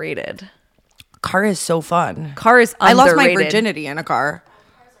underrated. Car is so fun. Car is underrated. I lost my virginity in a car.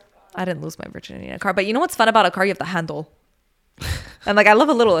 I didn't lose my virginity in a car, but you know what's fun about a car? You have to handle. And like I love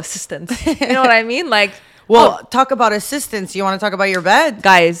a little assistance. You know what I mean? Like, talk about assistance. You want to talk about your bed,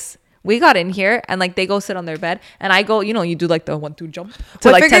 guys? We got in here and like they go sit on their bed and I go, you do like the 1-2 jump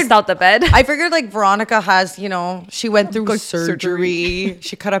to test out the bed. I figured like Veronica has, she went through surgery.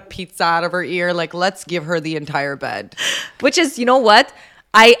 She cut a pizza out of her ear. Like, let's give her the entire bed. Which is, you know what?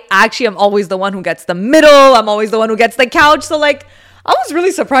 I actually am always the one who gets the middle. I'm always the one who gets the couch. So like, I was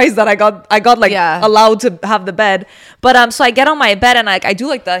really surprised that I got allowed to have the bed. But so I get on my bed and I do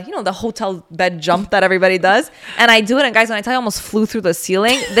like the the hotel bed jump that everybody does, and I do it. And guys, when I tell you I almost flew through the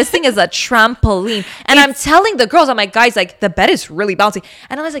ceiling, this thing is a trampoline. And I'm telling the girls, I'm like, guys, like the bed is really bouncy.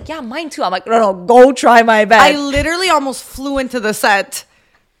 And I was like, yeah, mine too. I'm like, no, go try my bed. I literally almost flew into the set.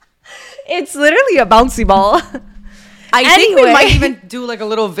 It's literally a bouncy ball. I think we might even do like a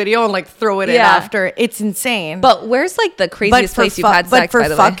little video and like throw it in after. It's insane. But where's like the craziest place you've had sex, by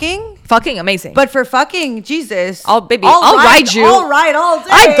the way? Fucking amazing. But for fucking, Jesus. I'll ride you. I'll ride all day.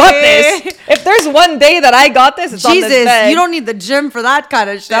 I got this. If there's one day that I got this, it's on this bed. You don't need the gym for that kind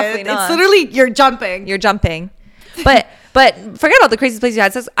of shit. Definitely not. It's literally, you're jumping. You're jumping. But forget about the craziest place you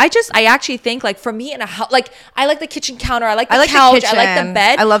had sex. I actually think like for me in a house, like I like the kitchen counter, I like the couch, I like the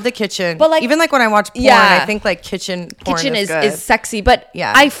bed. I love the kitchen. But like even like when I watch porn, I think like kitchen is sexy. But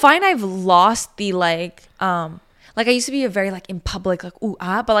yeah, I find I've lost the like I used to be a very like in public like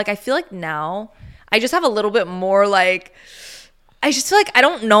but like I feel like now I just have a little bit more like. I just feel like I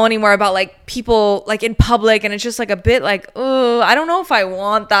don't know anymore about like people like in public, and it's just like a bit like, I don't know if I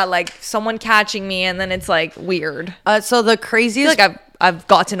want that, like someone catching me and then it's like weird. So the craziest, I feel like I've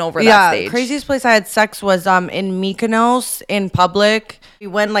gotten over that stage. The craziest place I had sex was in Mykonos in public. We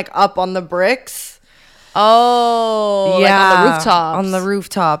went like up on the bricks. Oh, yeah, like on the rooftops. On the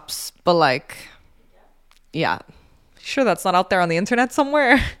rooftops, but like, yeah. Sure, that's not out there on the internet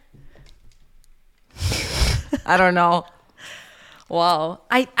somewhere. I don't know. Wow.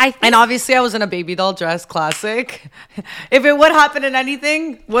 I think and obviously I was in a baby doll dress, classic. If it would happen in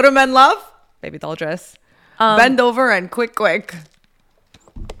anything, what do men love? Baby doll dress. Bend over and quick.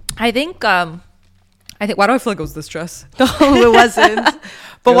 I think why do I feel like it was this dress? No, it wasn't.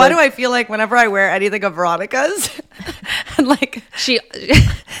 But why do I feel like whenever I wear anything of Veronica's and like she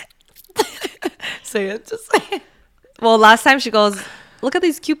say it, just say it. Well, last time she goes, look at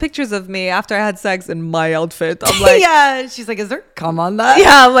these cute pictures of me after I had sex in my outfit. I'm like, yeah. She's like, is there cum on that?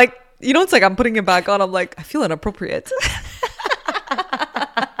 Yeah, I'm like, it's like I'm putting it back on. I'm like, I feel inappropriate.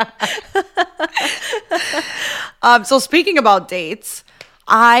 So speaking about dates,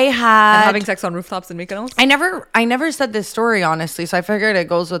 and having sex on rooftops in Mykonos. I never said this story honestly, so I figured it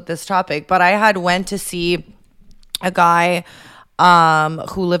goes with this topic. But I had went to see a guy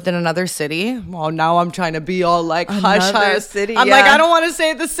who lived in another city. Well, now I'm trying to be all like hush city. I'm like, I don't want to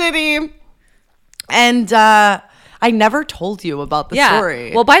say the city. And I never told you about the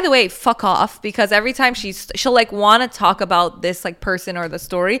story. Well, by the way, fuck off, because every time she'll like want to talk about this like person or the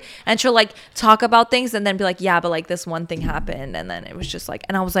story, and she'll like talk about things and then be like, yeah, but like this one thing happened, and then it was just like,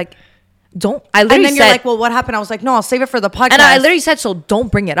 and I was like, don't. I literally and then you're like, well, what happened? I was like, no, I'll save it for the podcast. And I literally said, so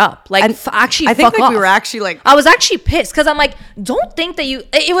don't bring it up. Like, actually, I think fuck like off. we were actually like, I was actually pissed because I'm like, don't think that you.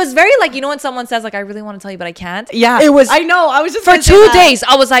 It was very like, when someone says like, I really want to tell you, but I can't. Yeah, it was. I know. I was just for 2 days.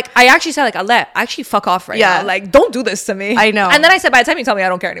 I was like, I actually said like, I actually fuck off right now. Like, don't do this to me. I know. And then I said, by the time you tell me, I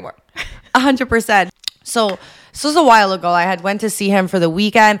don't care anymore. 100%. So this was a while ago. I had went to see him for the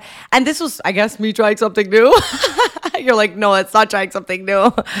weekend, and this was, I guess, me trying something new. You're like, no, it's not trying something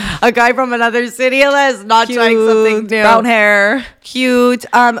new. A guy from another city is not trying something new. Brown hair, cute.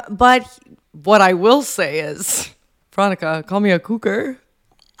 But what I will say is, Veronica, call me a cougar.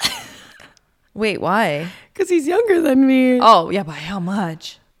 Wait, why? Because he's younger than me. Oh yeah, by how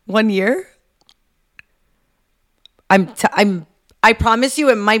much? 1 year. I promise you,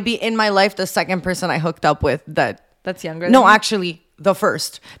 it might be in my life the second person I hooked up with that's younger. No, actually, the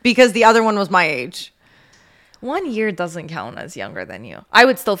first, because the other one was my age. 1 year doesn't count as younger than you. I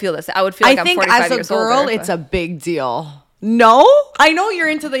would still feel this. I would feel like I I'm think 45 as a years girl, older, it's but- a big deal. No, I know you're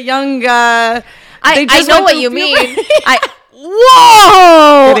into the young. I just know went what through you puberty. mean.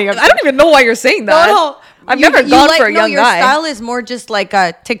 Whoa! Kidding, I'm I don't even know why you're saying that. No. I've never gone like, for a young your guy. style is more just like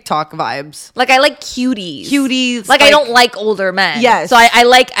TikTok vibes. Like I like cuties. Cuties, Like I like- don't like older men. Yes. So I'm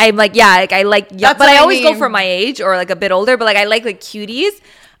like I like young, That's but what I I always go mean. for my age or like a bit older. But like I like cuties.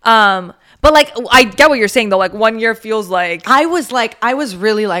 But like I get what you're saying though. Like 1 year feels like I was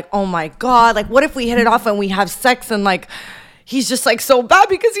really like, oh my God, like what if we hit it off and we have sex and like he's just like so bad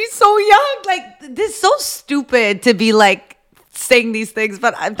because he's so young. Like this is so stupid to be like saying these things,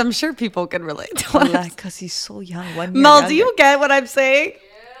 but I'm sure people can relate to what I'm saying. because he's so young. 1 year Mel, younger. do you get what I'm saying?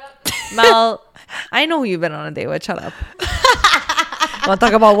 Mel, I know who you've been on a date with. Shut up. Want to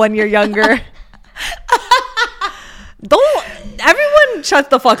talk about 1 year younger? Don't. Everyone shut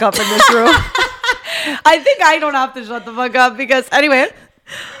the fuck up in this room. I think I don't have to shut the fuck up because anyway,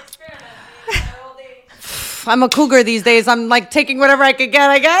 I'm a cougar these days. I'm like taking whatever I could get,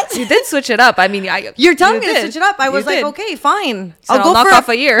 I guess. You did switch it up. I mean, You're telling me to did. switch it up. I was You like, did. okay, fine. So I'll knock off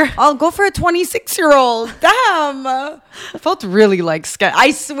a year. I'll go for a 26-year-old. Damn. I felt really like scared. I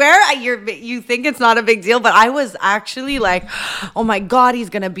swear you think it's not a big deal, but I was actually like, oh my God,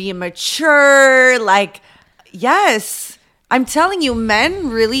 he's going to be immature. Like, yes. I'm telling you, men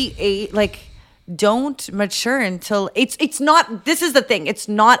really don't mature until it's not, this is the thing. It's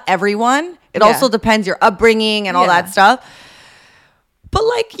not everyone. It Yeah. also depends your upbringing and all Yeah. that stuff. But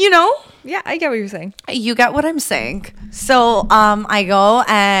like, Yeah, I get what you're saying. you get what I'm saying. So I go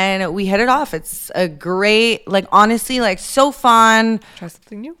and we hit it off. It's a great, like honestly, like so fun. Try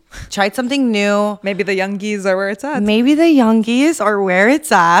something new. Tried something new. Maybe the youngies are where it's at. Maybe the youngies are where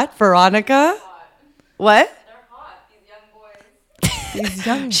it's at. Veronica. What? These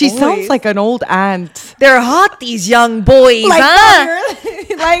young She boys. sounds like an old aunt. They're hot, these young boys, Like, huh?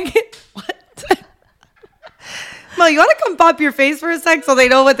 that, like what? Mel, you want to come pop your face for a sec so they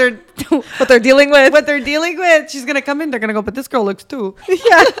know what they're dealing with. what they're dealing with? She's gonna come in. They're gonna go, but this girl looks too.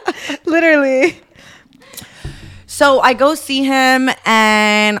 Yeah, literally. So I go see him,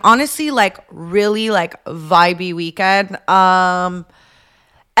 and honestly, like really like vibey weekend.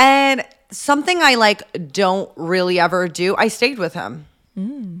 And something I like don't really ever do. I stayed with him,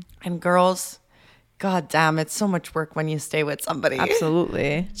 and girls, god damn, it's so much work when you stay with somebody.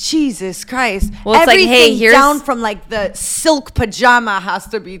 Absolutely. Jesus Christ. Well, it's like, hey, Everything here's- down from like the silk pajama has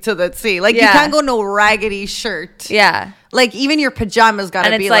to be to the T. Like you Yeah. can't go no raggedy shirt. Yeah. Like even your pajamas gotta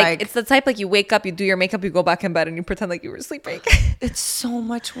And be it's like, like it's the type like you wake up, you do your makeup, you go back in bed, and you pretend like you were sleeping. it's so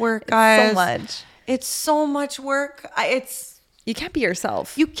much work, guys. so much. It's so much work. You can't be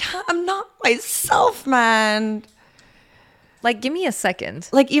yourself. You can't. I'm not myself, man. Like, give me a second.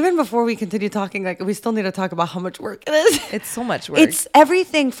 Like even before we continue talking, like we still need to talk about how much work it is. It's so much work. It's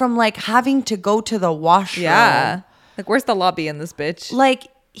everything from like having to go to the washroom. yeah. Like, where's the lobby in this bitch? Like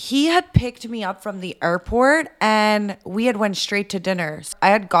he had picked me up from the airport and we had went straight to dinner. I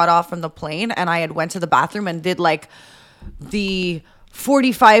had got off from the plane and I had went to the bathroom and did like the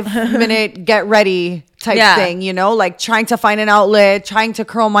 45-minute get ready type Yeah. thing, like trying to find an outlet, trying to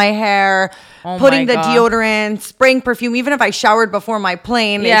curl my hair, Oh putting my the God. deodorant, spraying perfume. Even if I showered before my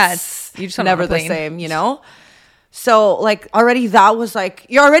plane, Yeah, it's you just don't never on a the plane. same, So like already that was like,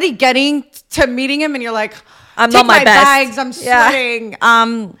 you're already getting to meeting him and you're like, I'm take not my best. bags, I'm Yeah.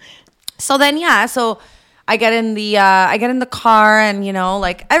 sweating. So then, so I get in the car and,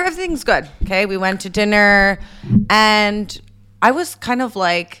 like everything's good. Okay. We went to dinner and I was kind of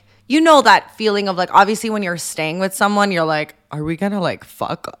like, that feeling of like, obviously when you're staying with someone, you're like, are we gonna like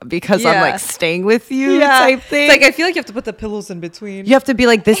fuck because I'm Yeah. like staying with you type thing? It's like, I feel like you have to put the pillows in between. You have to be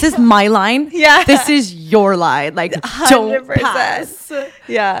like, this is my line. Yeah. This is your line. Like, don't 100%. pass.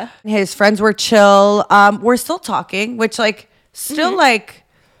 Yeah. His friends were chill. We're still talking, which like still like,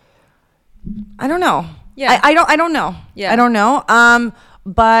 I don't know. Yeah. I don't know. Yeah. I don't know.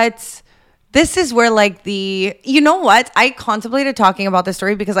 But this is where like you know what? I contemplated talking about this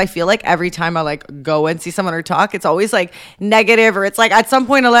story because I feel like every time I like go and see someone or talk, it's always like negative or it's like at some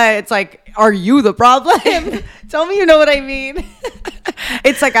point it's like, are you the problem? Tell me you know what I mean.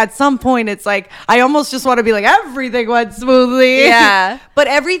 It's like at some point it's like I almost just want to be like everything went smoothly. Yeah. But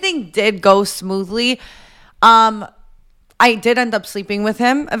everything did go smoothly. I did end up sleeping with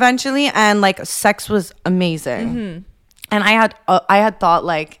him eventually and like sex was amazing. Mm-hmm. And I had thought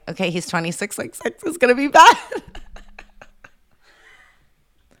like, okay, he's 26, like sex is gonna be bad.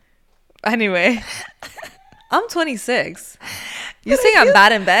 Anyway, I'm 26. You think I'm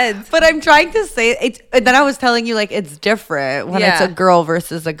bad in bed? But I'm trying to say it's. Then I was telling you like it's different when it's Yeah. a girl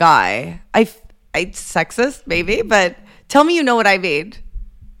versus a guy. sexist maybe, but tell me you know what I mean.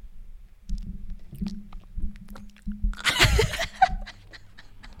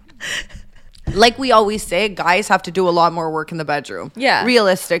 Like we always say, guys have to do a lot more work in the bedroom. Yeah.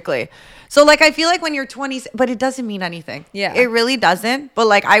 Realistically. So like I feel like when you're 20, but it doesn't mean anything. Yeah. It really doesn't. But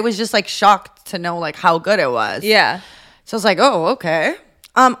like I was just like shocked to know like how good it was. Yeah. So I was like, oh, okay.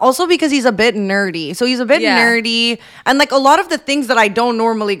 Also because he's a bit nerdy. So he's a bit nerdy and like a lot of the things that I don't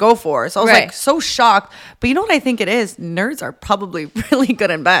normally go for. So I was like so shocked. But you know what I think it is? Nerds are probably really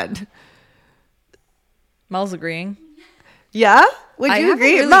good in bed. Mel's agreeing. Yeah? Would you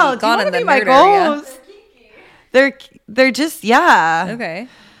agree? Really Mel, do you want to be my co-host? They're just, yeah. Okay.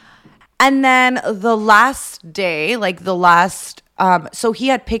 And then the last day, like the last, so he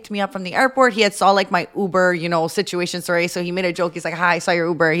had picked me up from the airport. He had saw like my Uber, you know, situation story. So he made a joke. He's like, hi, I saw your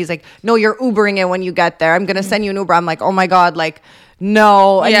Uber. He's like, no, you're Ubering it when you get there. I'm going to send you an Uber. I'm like, oh my God, like,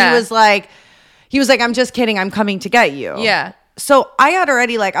 no. And he was like, I'm just kidding. I'm coming to get you. Yeah. So I had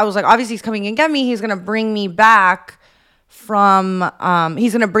already like, I was like, obviously he's coming and get me. He's going to bring me back he's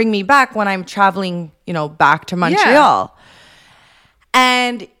going to bring me back when I'm traveling, you know, back to Montreal.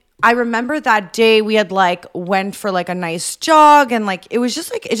 And I remember that day we had like went for like a nice jog and like it was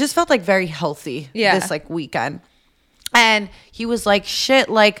just like it just felt like very healthy this like weekend. And he was like, shit,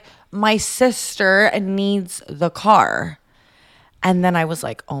 like my sister needs the car. And then I was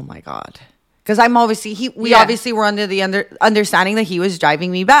like, oh my God. Because I'm obviously we obviously were under the understanding that he was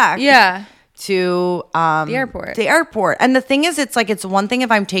driving me back. Yeah. To the airport. And the thing is, it's like it's one thing if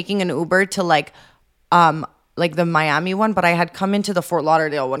I'm taking an Uber to like the Miami one, but I had come into the Fort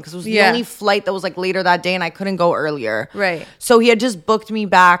Lauderdale one because it was the only flight that was like later that day and I couldn't go earlier. Right. So he had just booked me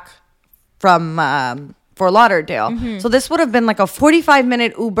back from Fort Lauderdale. So this would have been like a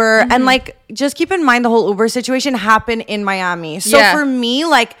 45-minute Uber. And like just keep in mind the whole Uber situation happened in Miami. So for me,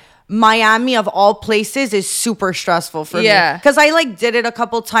 like Miami of all places is super stressful for me because I like did it a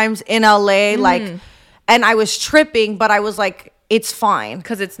couple times in LA like and I was tripping, but I was like, it's fine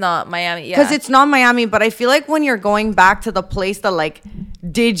because it's not Miami. Because it's not Miami. But I feel like when you're going back to the place that like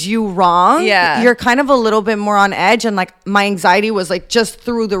did you wrong, you're kind of a little bit more on edge and like my anxiety was like just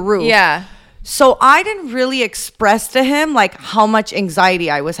through the roof. So I didn't really express to him like how much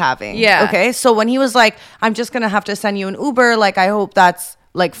anxiety I was having. Okay, so when he was like, I'm just gonna have to send you an Uber, like I hope that's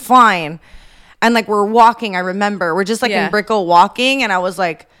like fine. And like we're walking, I remember we're just like in Brickell walking and I was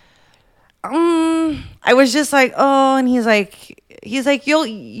like I was just like, oh, and he's like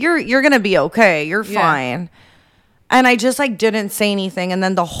you're gonna be okay, you're fine. And I just like didn't say anything. And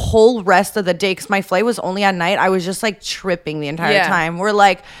then the whole rest of the day, because my flight was only at night, I was just like tripping the entire time. We're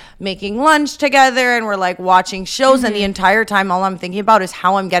like making lunch together and we're like watching shows. And the entire time, all I'm thinking about is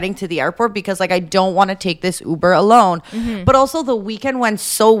how I'm getting to the airport because like I don't want to take this Uber alone. But also the weekend went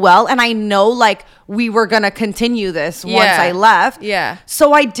so well. And I know like we were going to continue this once I left.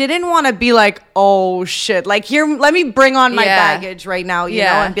 So I didn't want to be like, oh shit, like here, let me bring on my baggage right now, you know,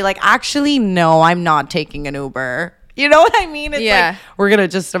 and be like, actually, no, I'm not taking an Uber. You know what I mean? It's like we're gonna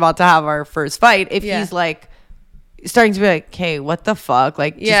just about to have our first fight. If he's like starting to be like, hey, what the fuck?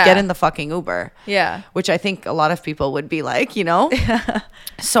 Like just get in the fucking Uber. Which I think a lot of people would be like, you know?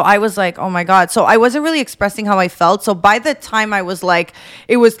 So I was like, oh my God. So I wasn't really expressing how I felt. So by the time I was like,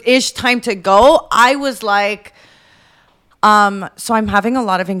 it was ish time to go, I was like, so I'm having a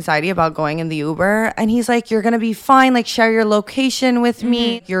lot of anxiety about going in the Uber. And he's like, you're gonna be fine. Like share your location with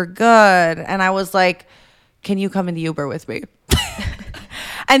me. You're good. And I was like, can you come in the Uber with me?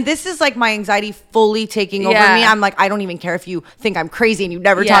 And this is like my anxiety fully taking over me. I'm like, I don't even care if you think I'm crazy and you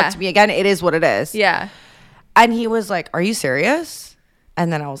never talk to me again. It is what it is. And he was like, are you serious?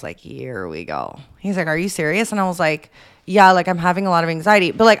 And then I was like, here we go. He's like, are you serious? And I was like, yeah, like I'm having a lot of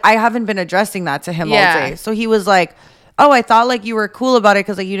anxiety. But like I haven't been addressing that to him all day. So he was like, oh, I thought like you were cool about it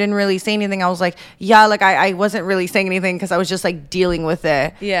because like you didn't really say anything. I was like, yeah, like I wasn't really saying anything because I was just like dealing with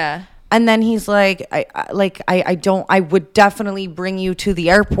it. And then he's like, I would definitely bring you to the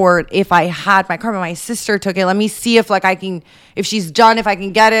airport if I had my car, but my sister took it. Let me see if like if she's done, if I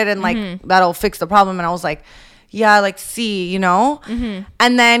can get it and like that'll fix the problem. And I was like, yeah, like see, you know?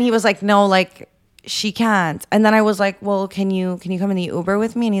 And then he was like, no, like she can't. And then I was like, well, can you come in the Uber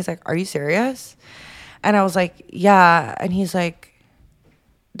with me? And he's like, are you serious? And I was like, yeah. And he's like,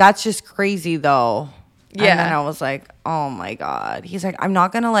 that's just crazy though. And then I was like, oh my God. He's like, I'm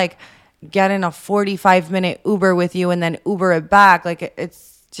not going to like get in a 45-minute Uber with you and then Uber it back. Like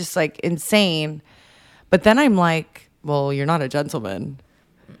it's just like insane. But then I'm like, well, you're not a gentleman.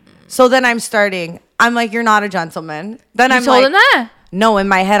 So then I'm like, you're not a gentleman. Then you I'm told like, him that? no, in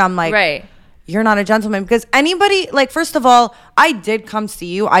my head, I'm like, right. you're not a gentleman. Because anybody, like, first of all, I did come see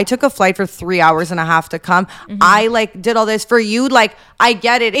you. I took a flight for 3 hours and a half to come. I like did all this for you. Like, I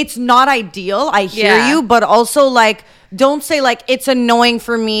get it. It's not ideal. I hear you, but also like, don't say like it's annoying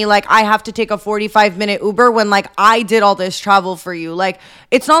for me, like I have to take a 45-minute Uber when like I did all this travel for you. Like,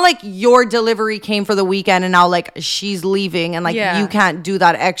 it's not like your delivery came for the weekend and now like she's leaving and like you can't do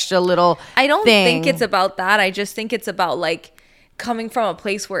that extra little I don't think it's about that. I just think it's about like coming from a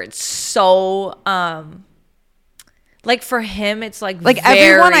place where it's so like for him it's like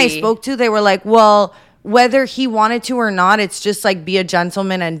everyone I spoke to, they were like, well, whether he wanted to or not, it's just like be a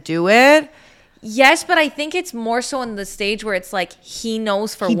gentleman and do it. Yes, but I think it's more so in the stage where it's like he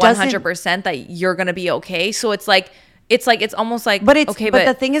knows for 100% that you're gonna be okay. So it's almost like, but it's okay, but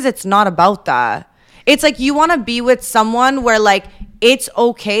the thing is, it's not about that. It's like you want to be with someone where like it's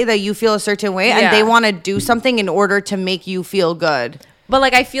okay that you feel a certain way and they want to do something in order to make you feel good. But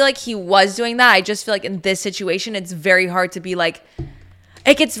like I feel like he was doing that. I just feel like in this situation, it's very hard to be like.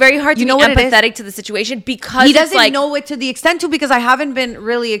 It gets very hard to be empathetic to the situation because he doesn't know it to the extent to, because I haven't been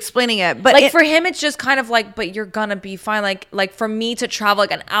really explaining it. But like for him, it's just kind of like, but you're gonna be fine. Like for me to travel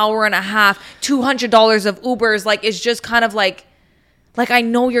like an hour and a half, $200 of Ubers, like it's just kind of like I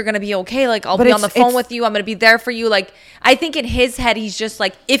know you're gonna be okay. Like I'll be on the phone with you. I'm gonna be there for you. Like I think in his head, he's just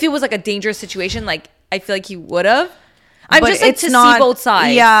like, if it was like a dangerous situation, like I feel like he would have. I'm just like to see both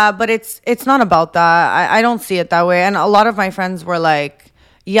sides. Yeah, but it's not about that. I don't see it that way. And a lot of my friends were like,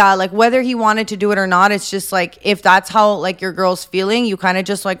 yeah, like whether he wanted to do it or not, it's just like if that's how like your girl's feeling, you kind of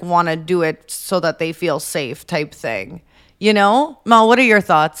just like want to do it so that they feel safe type thing. You know? Mel, what are your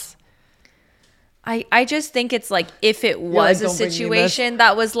thoughts? I just think it's like if it was a situation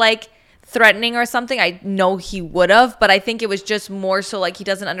that was like threatening or something, I know he would have, but I think it was just more so like he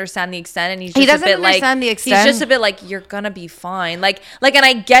doesn't understand the extent, and he's just he's just a bit like you're gonna be fine, like and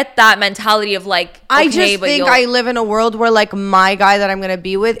I get that mentality of like okay, I just think I live in a world where like my guy that I'm gonna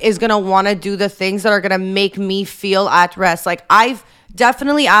be with is gonna want to do the things that are gonna make me feel at rest. Like I've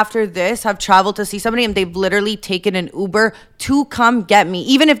definitely after this have traveled to see somebody and they've literally taken an Uber to come get me.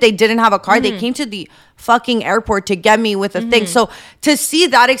 Even if they didn't have a car, they came to the fucking airport to get me with a thing. So to see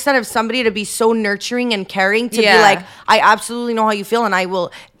that extent of somebody to be so nurturing and caring, to be like, I absolutely know how you feel and I will,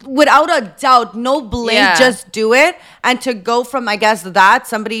 without a doubt, no blame, just do it. And to go from, I guess, that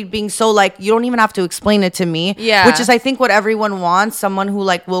somebody being so like, you don't even have to explain it to me, which is I think what everyone wants, someone who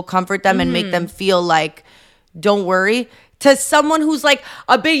like will comfort them and make them feel like, don't worry, to someone who's like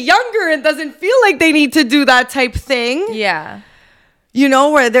a bit younger and doesn't feel like they need to do that type thing. Yeah. You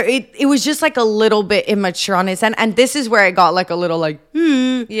know, where it was just like a little bit immature on his end. And this is where I got like a little like,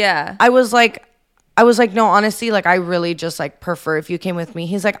 yeah. I was like, no, honestly, like I really just like prefer if you came with me.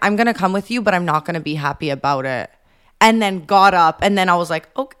 He's like, I'm going to come with you, but I'm not going to be happy about it. And then got up. And then I was like,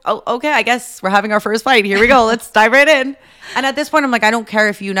 okay, I guess we're having our first fight. Here we go. Let's dive right in. And at this point, I'm like, I don't care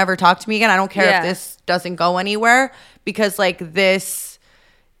if you never talk to me again. I don't care if this doesn't go anywhere. Because like this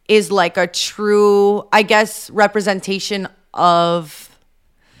is like a true, I guess, representation of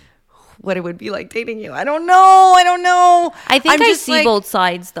what it would be like dating you. I don't know. I think I see like, both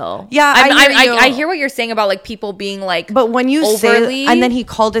sides though. Yeah, I hear what you're saying about like people being like, but when you overly... say, and then he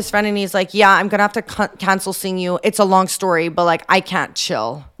called his friend and he's like, yeah, I'm gonna have to cancel seeing you. It's a long story, but like I can't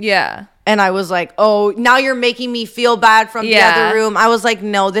chill. Yeah. And I was like, oh, now you're making me feel bad from the other room. I was like,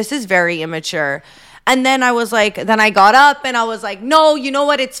 no, this is very immature. And then I was like, then I got up and I was like, no, you know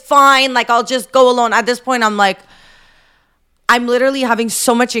what? It's fine. Like, I'll just go alone. At this point, I'm like, I'm literally having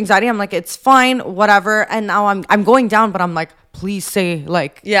so much anxiety. I'm like, it's fine, whatever. And now I'm going down, but I'm like, please say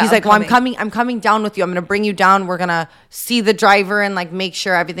like, he's like, well, I'm coming down with you. I'm going to bring you down. We're going to see the driver and like make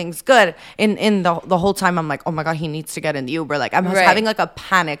sure everything's good. In the whole time, I'm like, oh my God, he needs to get in the Uber. Like I was having like a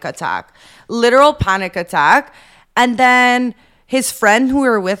panic attack, literal panic attack. And then his friend who we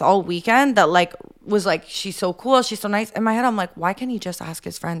were with all weekend that like was like, she's so cool, she's so nice. In my head, I'm like, why can't he just ask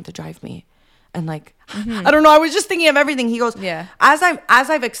his friend to drive me? And like, I don't know. I was just thinking of everything. He goes, as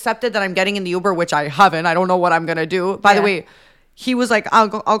I've accepted that I'm getting in the Uber, which I haven't. I don't know what I'm gonna do. By the way, he was like,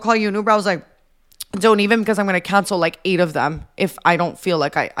 I'll call you an Uber. I was like, don't even, because I'm gonna cancel like 8 of them if I don't feel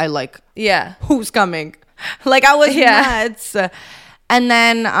like I like. Yeah. Who's coming? Like I was nuts. And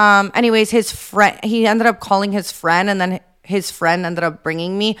then, anyways, his friend. He ended up calling his friend, and then his friend ended up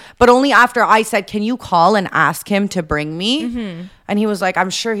bringing me, but only after I said, can you call and ask him to bring me? And he was like, I'm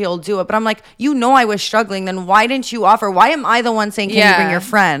sure he'll do it. But I'm like, you know, I was struggling. Then why didn't you offer? Why am I the one saying, can you bring your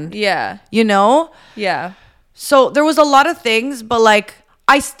friend? Yeah. You know? Yeah. So there was a lot of things, but like,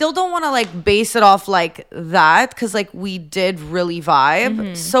 I still don't want to like base it off like that, because like we did really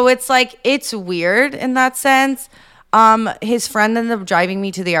vibe. So it's like, it's weird in that sense. His friend ended up driving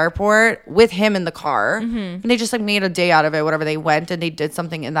me to the airport with him in the car. And they just like made a day out of it, whatever. They went and they did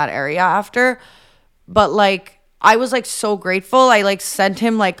something in that area after. But like, I was like so grateful. I like sent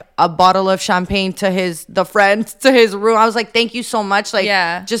him like a bottle of champagne to the friend to his room. I was like, thank you so much. Like,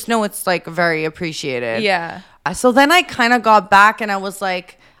 just know it's like very appreciated. Yeah. So then I kind of got back and I was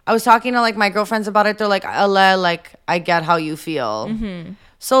talking to like my girlfriends about it. They're like, Ale, like, I get how you feel.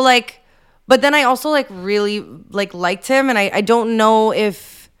 So like, but then I also like really like liked him, and I don't know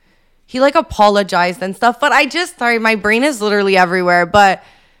if he like apologized and stuff, but sorry, my brain is literally everywhere. But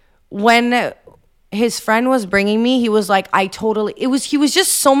when his friend was bringing me, he was like, he was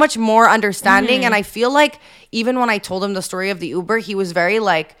just so much more understanding. And I feel like even when I told him the story of the Uber, he was very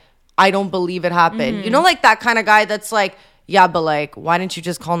like, I don't believe it happened. You know, like that kind of guy that's like, yeah, but like, why didn't you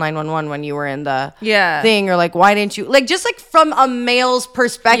just call 911 when you were in the thing? Or like, why didn't you, like, just like from a male's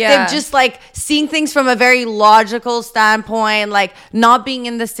perspective, just like seeing things from a very logical standpoint, like not being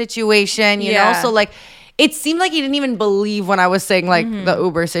in the situation, you know? So like, it seemed like he didn't even believe when I was saying like the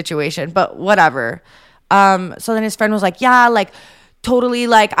Uber situation, but whatever. So then his friend was like, yeah, like, totally,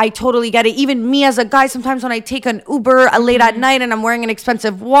 like, I totally get it. Even me as a guy, sometimes when I take an Uber late at night and I'm wearing an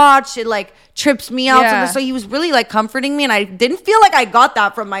expensive watch, it like trips me out. So he was really like comforting me, and I didn't feel like I got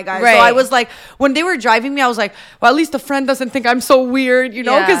that from my guys. So I was like, when they were driving me, I was like, well, at least a friend doesn't think I'm so weird, you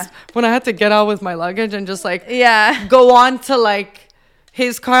know? Because when I had to get out with my luggage and just like go on to like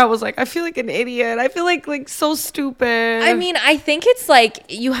his car, I was like, I feel like an idiot. I feel like so stupid. I mean, I think it's like,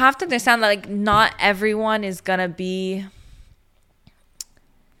 you have to understand that like not everyone is gonna be.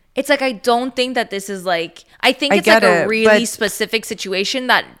 It's like, I don't think that this is like, I think it's like a really specific situation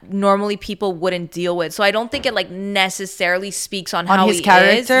that normally people wouldn't deal with. So I don't think it like necessarily speaks on how his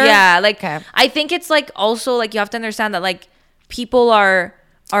character is. Yeah, like I think it's like also like you have to understand that like people are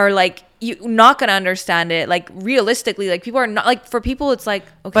like, you not gonna understand it like realistically. Like people are not like, for people it's like,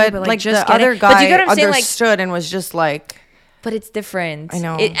 okay, but like just the other guy understood and was just like. But it's different. I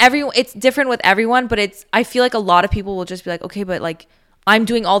know. It's different with everyone, but I feel like a lot of people will just be like, okay, but like, I'm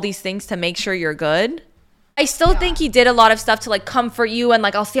doing all these things to make sure you're good. I still think he did a lot of stuff to like comfort you, and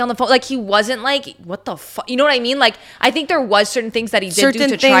like, I'll stay on the phone. Like, he wasn't like, what the fuck? You know what I mean? Like, I think there was certain things that he did do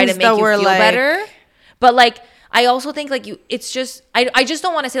to try to make you feel better. But like, I also think like it's just, I just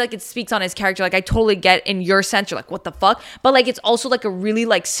don't want to say like it speaks on his character. Like, I totally get in your sense, you're like, what the fuck? But like, it's also like a really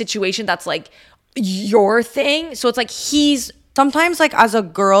like situation that's like your thing. So it's like sometimes like as a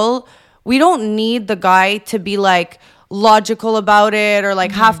girl, we don't need the guy to be like logical about it, or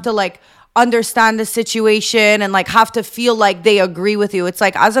like have to like understand the situation and like have to feel like they agree with you. It's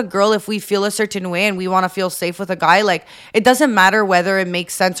like, as a girl, if we feel a certain way and we want to feel safe with a guy, like it doesn't matter whether it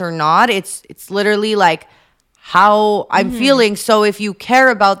makes sense or not. It's literally like how I'm feeling. So if you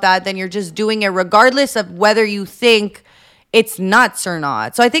care about that, then you're just doing it regardless of whether you think it's nuts or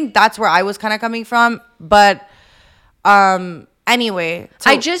not. So I think that's where I was kind of coming from. But anyway,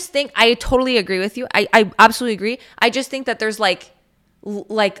 I just think I totally agree with you. I absolutely agree. I just think that there's like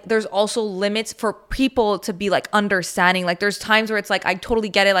there's also limits for people to be like understanding. Like, there's times where it's like, I totally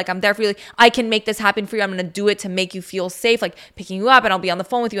get it. Like, I'm there for you. Like, I can make this happen for you. I'm going to do it to make you feel safe. Like, picking you up, and I'll be on the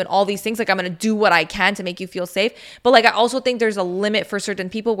phone with you and all these things. Like, I'm going to do what I can to make you feel safe. But like, I also think there's a limit for certain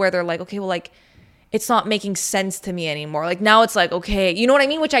people where they're like, okay, well, like, it's not making sense to me anymore. Like, now it's like, okay, you know what I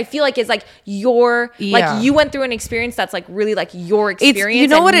mean? Which I feel like is like like you went through an experience that's like really like your experience. You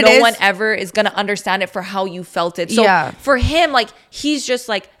know and what it no is? one ever is going to understand it for how you felt it. So for him, like, he's just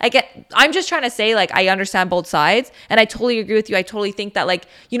like, I'm just trying to say, like, I understand both sides, and I totally agree with you. I totally think that, like,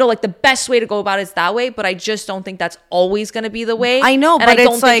 you know, like, the best way to go about it is that way, but I just don't think that's always going to be the way. I know, and but I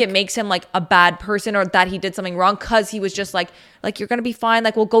don't it's think like, it makes him like a bad person or that he did something wrong, because he was just like, you're going to be fine.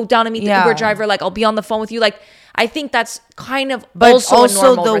 Like, we'll go down and meet the Uber driver. Like, I'll be on the phone with you. Like, I think that's kind of also a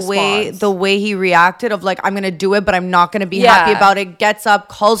normal response. The way he reacted of like, I'm going to do it, but I'm not going to be happy about it. Gets up,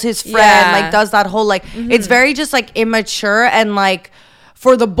 calls his friend, like does that whole like, it's very just like immature and like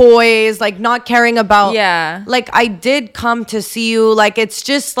for the boys, like not caring about, like, I did come to see you. Like, it's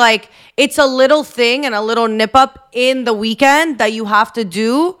just like, it's a little thing and a little nip up in the weekend that you have to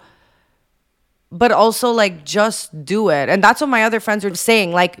do. But also, like, just do it. And that's what my other friends are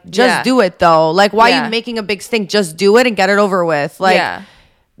saying. Like, just do it, though. Like, why are you making a big stink? Just do it and get it over with. Like,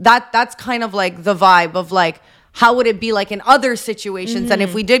 that's kind of, like, the vibe of, like, how would it be, like, in other situations? And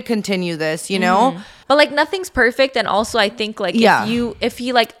if we did continue this, you know? But, like, nothing's perfect. And also, I think, like, if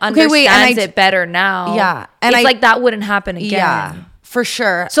he, like, understands it better now, and it's like that wouldn't happen again. Yeah. For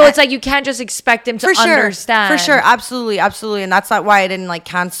sure. So it's like, you can't just expect him to understand. For sure. Absolutely. Absolutely. And that's not why I didn't like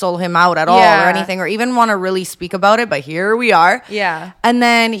cancel him out at all or anything, or even want to really speak about it. But here we are. Yeah. And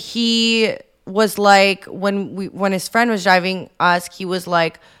then was like, when his friend was driving us, he was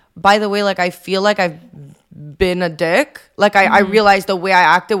like, by the way, like, I feel like I've been a dick. Like, I realized the way I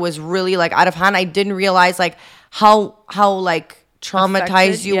acted was really like out of hand. I didn't realize like how like traumatized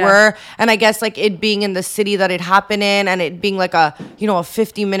Affected, you were. And I guess like it being in the city that it happened in, and it being like a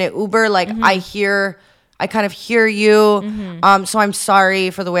 50-minute Uber, like I kind of hear you. So I'm sorry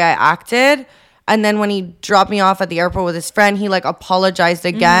for the way I acted. And then when he dropped me off at the airport with his friend, he like apologized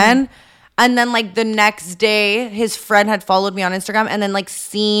again. And then like the next day, his friend had followed me on Instagram and then like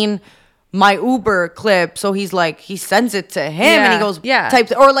seen my Uber clip. So he's like, he sends it to him and he goes,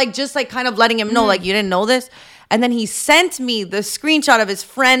 types, or like just like kind of letting him know, like, you didn't know this. And then he sent me the screenshot of his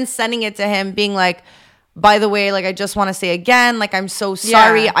friend sending it to him, being like, by the way, like, I just want to say again, like, I'm so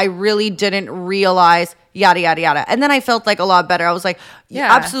sorry. I really didn't realize, yada, yada, yada. And then I felt like a lot better. I was like,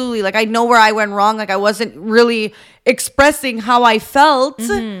 absolutely. Like, I know where I went wrong. Like, I wasn't really expressing how I felt.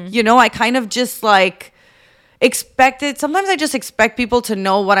 You know, I kind of just like expected. Sometimes I just expect people to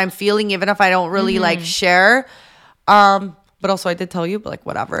know what I'm feeling, even if I don't really like share. But also I did tell you, but like,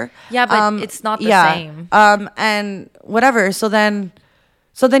 whatever. Yeah, but it's not the same. And whatever. So then,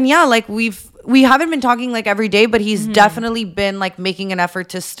 yeah, like we haven't been talking like every day, but he's definitely been like making an effort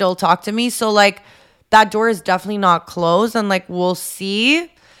to still talk to me. So like that door is definitely not closed, and like we'll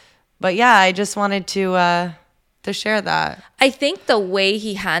see. But yeah, I just wanted to share that. I think the way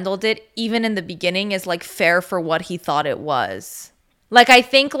he handled it, even in the beginning, is like fair for what he thought it was. Like, I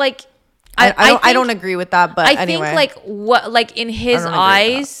think like I don't agree with that, but anyway. think like what, like in his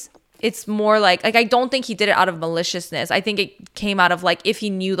eyes, it's more like I don't think he did it out of maliciousness. I think it came out of like, if he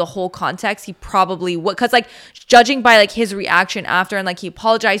knew the whole context, he probably would. Because like judging by like his reaction after, and like he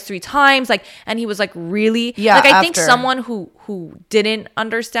apologized 3 times, like, and he was like, really? Yeah. Like, I think someone who didn't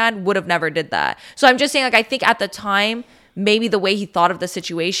understand would have never did that. So I'm just saying, like, I think at the time, maybe the way he thought of the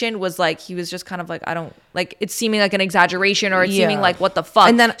situation was like, he was just kind of like, I don't like, it's seeming like an exaggeration, or it's seeming like, what the fuck.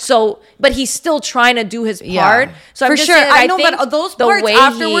 And then but he's still trying to do his part. So I'm just saying, like, I know, but those parts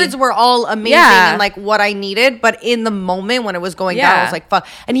afterwards were all amazing and like what I needed. But in the moment when it was going down, I was like, fuck.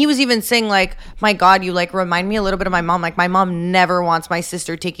 And he was even saying like, my God, you like remind me a little bit of my mom. Like, my mom never wants my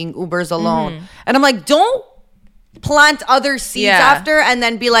sister taking Ubers alone. And I'm like, don't plant other seeds after and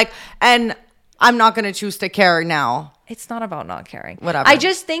then be like, and I'm not going to choose to care now. It's not about not caring. Whatever. I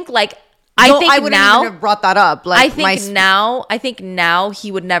just think like, I wouldn't even have brought that up. Like, I think now he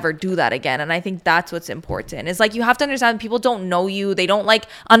would never do that again. And I think that's what's important. It's like, you have to understand, people don't know you. They don't like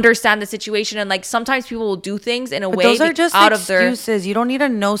understand the situation. And like, sometimes people will do things in a way those are just out excuses. Of their... You don't need to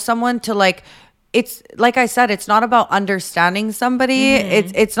know someone to like, it's like I said, it's not about understanding somebody.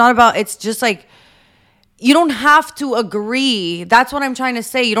 It's not about, it's just like, you don't have to agree. That's what I'm trying to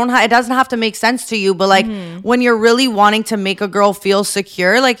say. You don't it doesn't have to make sense to you, but like when you're really wanting to make a girl feel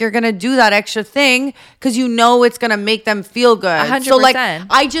secure, like you're going to do that extra thing because you know it's going to make them feel good. 100%. So like,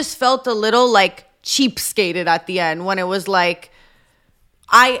 I just felt a little like cheapskated at the end when it was like,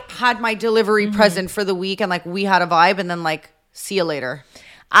 I had my delivery present for the week and like we had a vibe, and then like, see you later.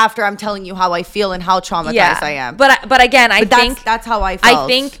 After I'm telling you how I feel and how traumatized I am. But again, I think that's how I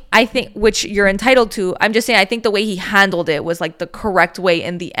felt. I think which you're entitled to. I'm just saying, I think the way he handled it was like the correct way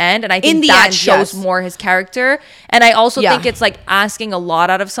in the end. And I think that shows more his character. And I also think it's like asking a lot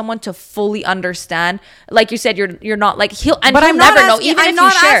out of someone to fully understand. Like you said, you're not like, he'll never know. Even I'm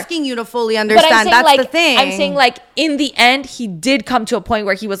not asking you to fully understand. That's like, the thing. I'm saying like, in the end, he did come to a point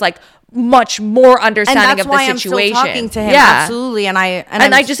where he was like, much more understanding of the situation. I'm still talking to him. Absolutely. And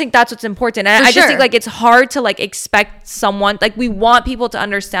I just think that's what's important. And I just think like, it's hard to like expect someone, like, we want people to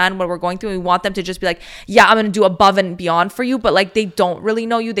understand what we're going through. We want them to just be like, yeah, I'm going to do above and beyond for you. But like, they don't really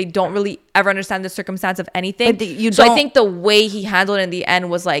know you. They don't really ever understand the circumstance of anything. So I think the way he handled it in the end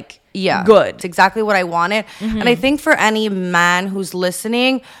was like, good. It's exactly what I wanted. And I think for any man who's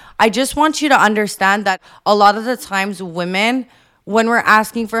listening, I just want you to understand that a lot of the times women, when we're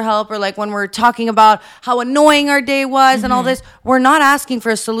asking for help, or like when we're talking about how annoying our day was and all this, we're not asking for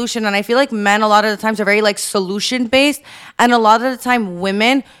a solution. And I feel like men a lot of the times are very like solution based. And a lot of the time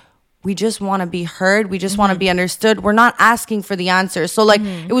women, we just want to be heard. We just want to be understood. We're not asking for the answers. So like,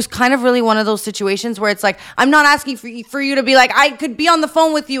 it was kind of really one of those situations where it's like, I'm not asking for you to be like, I could be on the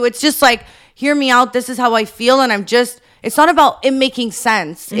phone with you. It's just like, hear me out. This is how I feel. And it's not about it making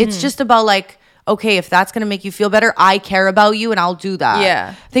sense. It's just about like, okay, if that's going to make you feel better, I care about you and I'll do that.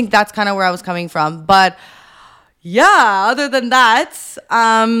 Yeah. I think that's kind of where I was coming from. But yeah, other than that,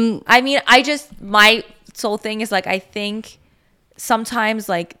 I mean, my sole thing is like, I think sometimes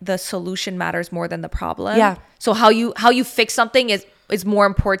like the solution matters more than the problem. Yeah. So how you fix something is more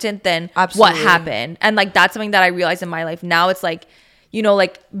important than what happened. And like, that's something that I realized in my life now. It's like, you know,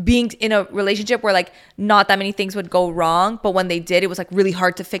 like being in a relationship where like not that many things would go wrong, but when they did, it was like really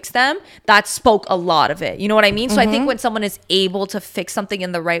hard to fix them. That spoke a lot of it. You know what I mean? So I think when someone is able to fix something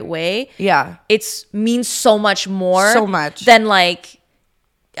in the right way, it means so much more. So much. Than like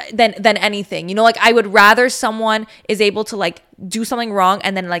than anything. You know, like I would rather someone is able to like do something wrong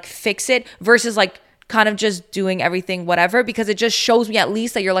and then like fix it versus like kind of just doing everything whatever, because it just shows me at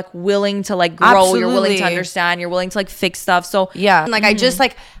least that you're like willing to like grow. Absolutely. You're willing to understand, you're willing to like fix stuff. So yeah, like I just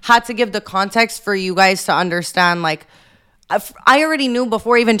like had to give the context for you guys to understand. Like I already knew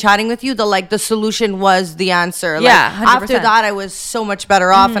before even chatting with you the solution was the answer. Like, yeah, 100%. After that I was so much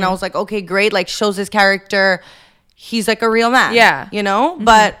better off, and I was like, okay, great, like shows his character, he's like a real man. Yeah, you know.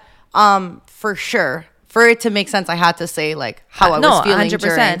 But for sure, for it to make sense, I had to say like how I was feeling 100%.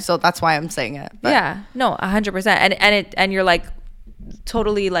 During. So that's why I'm saying it. But. Yeah, no, 100%. And you're like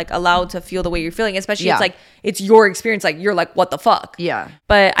totally like allowed to feel the way you're feeling, especially it's like it's your experience. Like you're like, what the fuck? Yeah.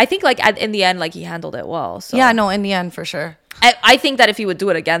 But I think like in the end, like he handled it well. So yeah, no, in the end for sure. I think that if he would do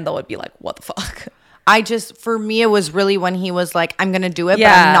it again, though, it'd be like, what the fuck? For me, it was really when he was like, I'm going to do it, but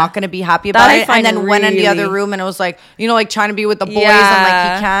I'm not going to be happy about it. And then went in the other room and it was like, you know, like trying to be with the boys and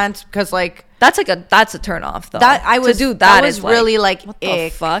like he can't because like. That's a turn off though. That was really like, what the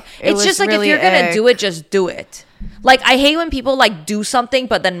fuck? It's just like really if you're going to do it, just do it. Like I hate when people like do something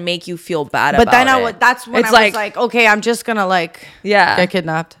but then make you feel bad about it. But then that's when I was like, okay, I'm just going to like get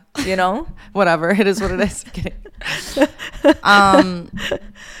kidnapped. You know? Whatever. It is what it is. Kidding.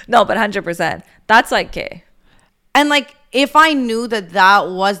 No, but 100%. That's like okay. And like if I knew that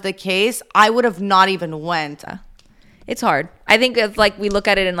was the case, I would have not even went. It's hard. I think if like we look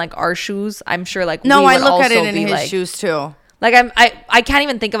at it in like our shoes, I'm sure like no, I look at it in his shoes too. Like I can't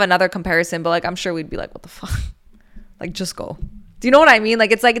even think of another comparison, but like I'm sure we'd be like, what the fuck? Like just go. Do you know what I mean?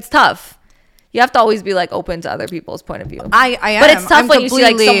 Like it's tough. You have to always be like open to other people's point of view. I am. But it's tough when you see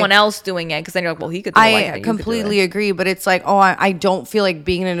like someone else doing it, because then you're like, well, he could do it. I completely agree. But it's like, oh, I don't feel like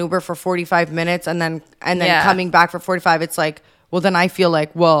being in an Uber for 45 minutes and then coming back for 45. It's like, well, then I feel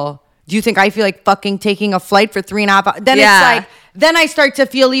like, well, do you think I feel like fucking taking a flight for 3.5 hours? Then it's like, then I start to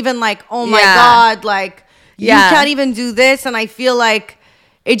feel even like, oh my God, like you can't even do this. And I feel like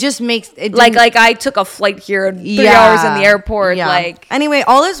it just makes it like I took a flight here 3 hours in the airport. Yeah. Like anyway,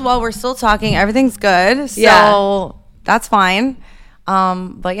 all is well. We're still talking. Everything's good. So that's fine.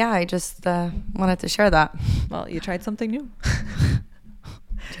 But yeah, I just wanted to share that. Well, you tried something new.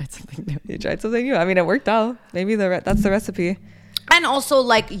 You tried something new. I mean, it worked out. Maybe that's the recipe. And also,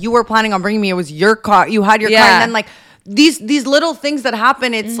 like you were planning on bringing me. It was your car. You had your car, and then like these little things that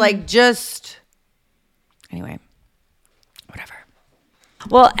happen. It's like just anyway.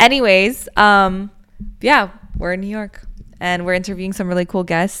 Well, anyways, we're in New York and we're interviewing some really cool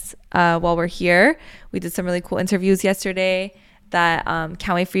guests while we're here. We did some really cool interviews yesterday that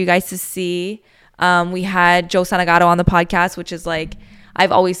can't wait for you guys to see. We had Joe Sanagato on the podcast, which is like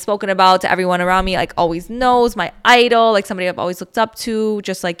I've always spoken about to everyone around me, like always knows, my idol, like somebody I've always looked up to,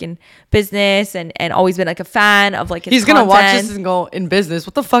 just like in business and always been like a fan of like his He's content. Gonna watch this and go, in business,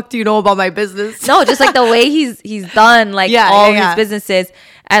 what the fuck do you know about my business? No, just like the way he's done like all his businesses.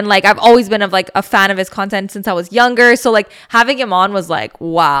 And like I've always been of like a fan of his content since I was younger. So like having him on was like,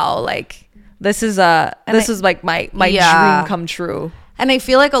 wow, like this is like my dream come true. And I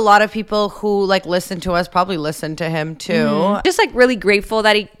feel like a lot of people who like listen to us probably listen to him too. Mm-hmm. Just like really grateful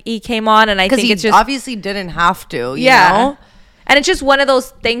that he came on, and I think it's just obviously didn't have to, you know? And it's just one of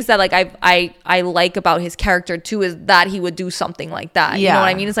those things that like I like about his character too, is that he would do something like that. You know what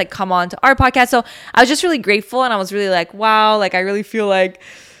I mean? It's like come on to our podcast. So I was just really grateful, and I was really like, wow, like I really feel like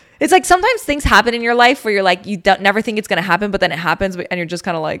it's like sometimes things happen in your life where you're like you don't never think it's gonna happen, but then it happens, and you're just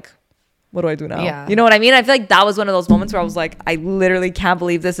kind of like, what do I do now? Yeah. You know what I mean? I feel like that was one of those moments where I was like, I literally can't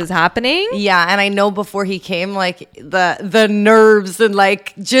believe this is happening. Yeah. And I know before he came, like the nerves and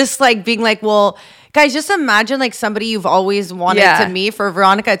like just like being like, well, guys, just imagine like somebody you've always wanted to meet. For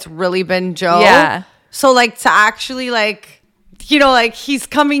Veronica, it's really been Joe. Yeah. So like to actually like, you know, like he's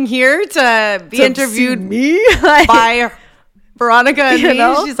coming here to be interviewed by Veronica and me.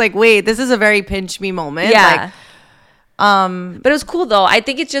 Know? She's like, wait, this is a very pinch me moment. Yeah. Like, but it was cool though. I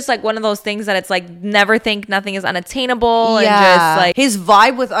think it's just like one of those things that it's like never think nothing is unattainable. And just like his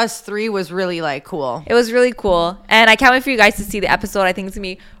vibe with us three was really like cool. It was really cool, and I can't wait for you guys to see the episode. I think it's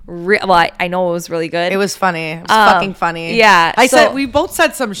gonna be I know it was really good. It was funny. It was fucking funny. Yeah. We both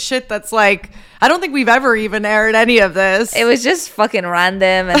said some shit that's like I don't think we've ever even aired any of this. It was just fucking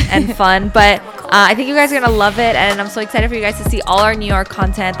random and fun, but I think you guys are gonna love it, and I'm so excited for you guys to see all our New York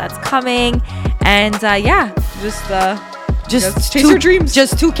content that's coming. And Just chase your dreams.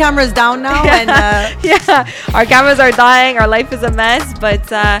 Just 2 cameras down now. And yeah, our cameras are dying. Our life is a mess. But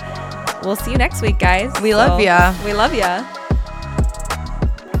we'll see you next week, guys. We love ya. We love ya.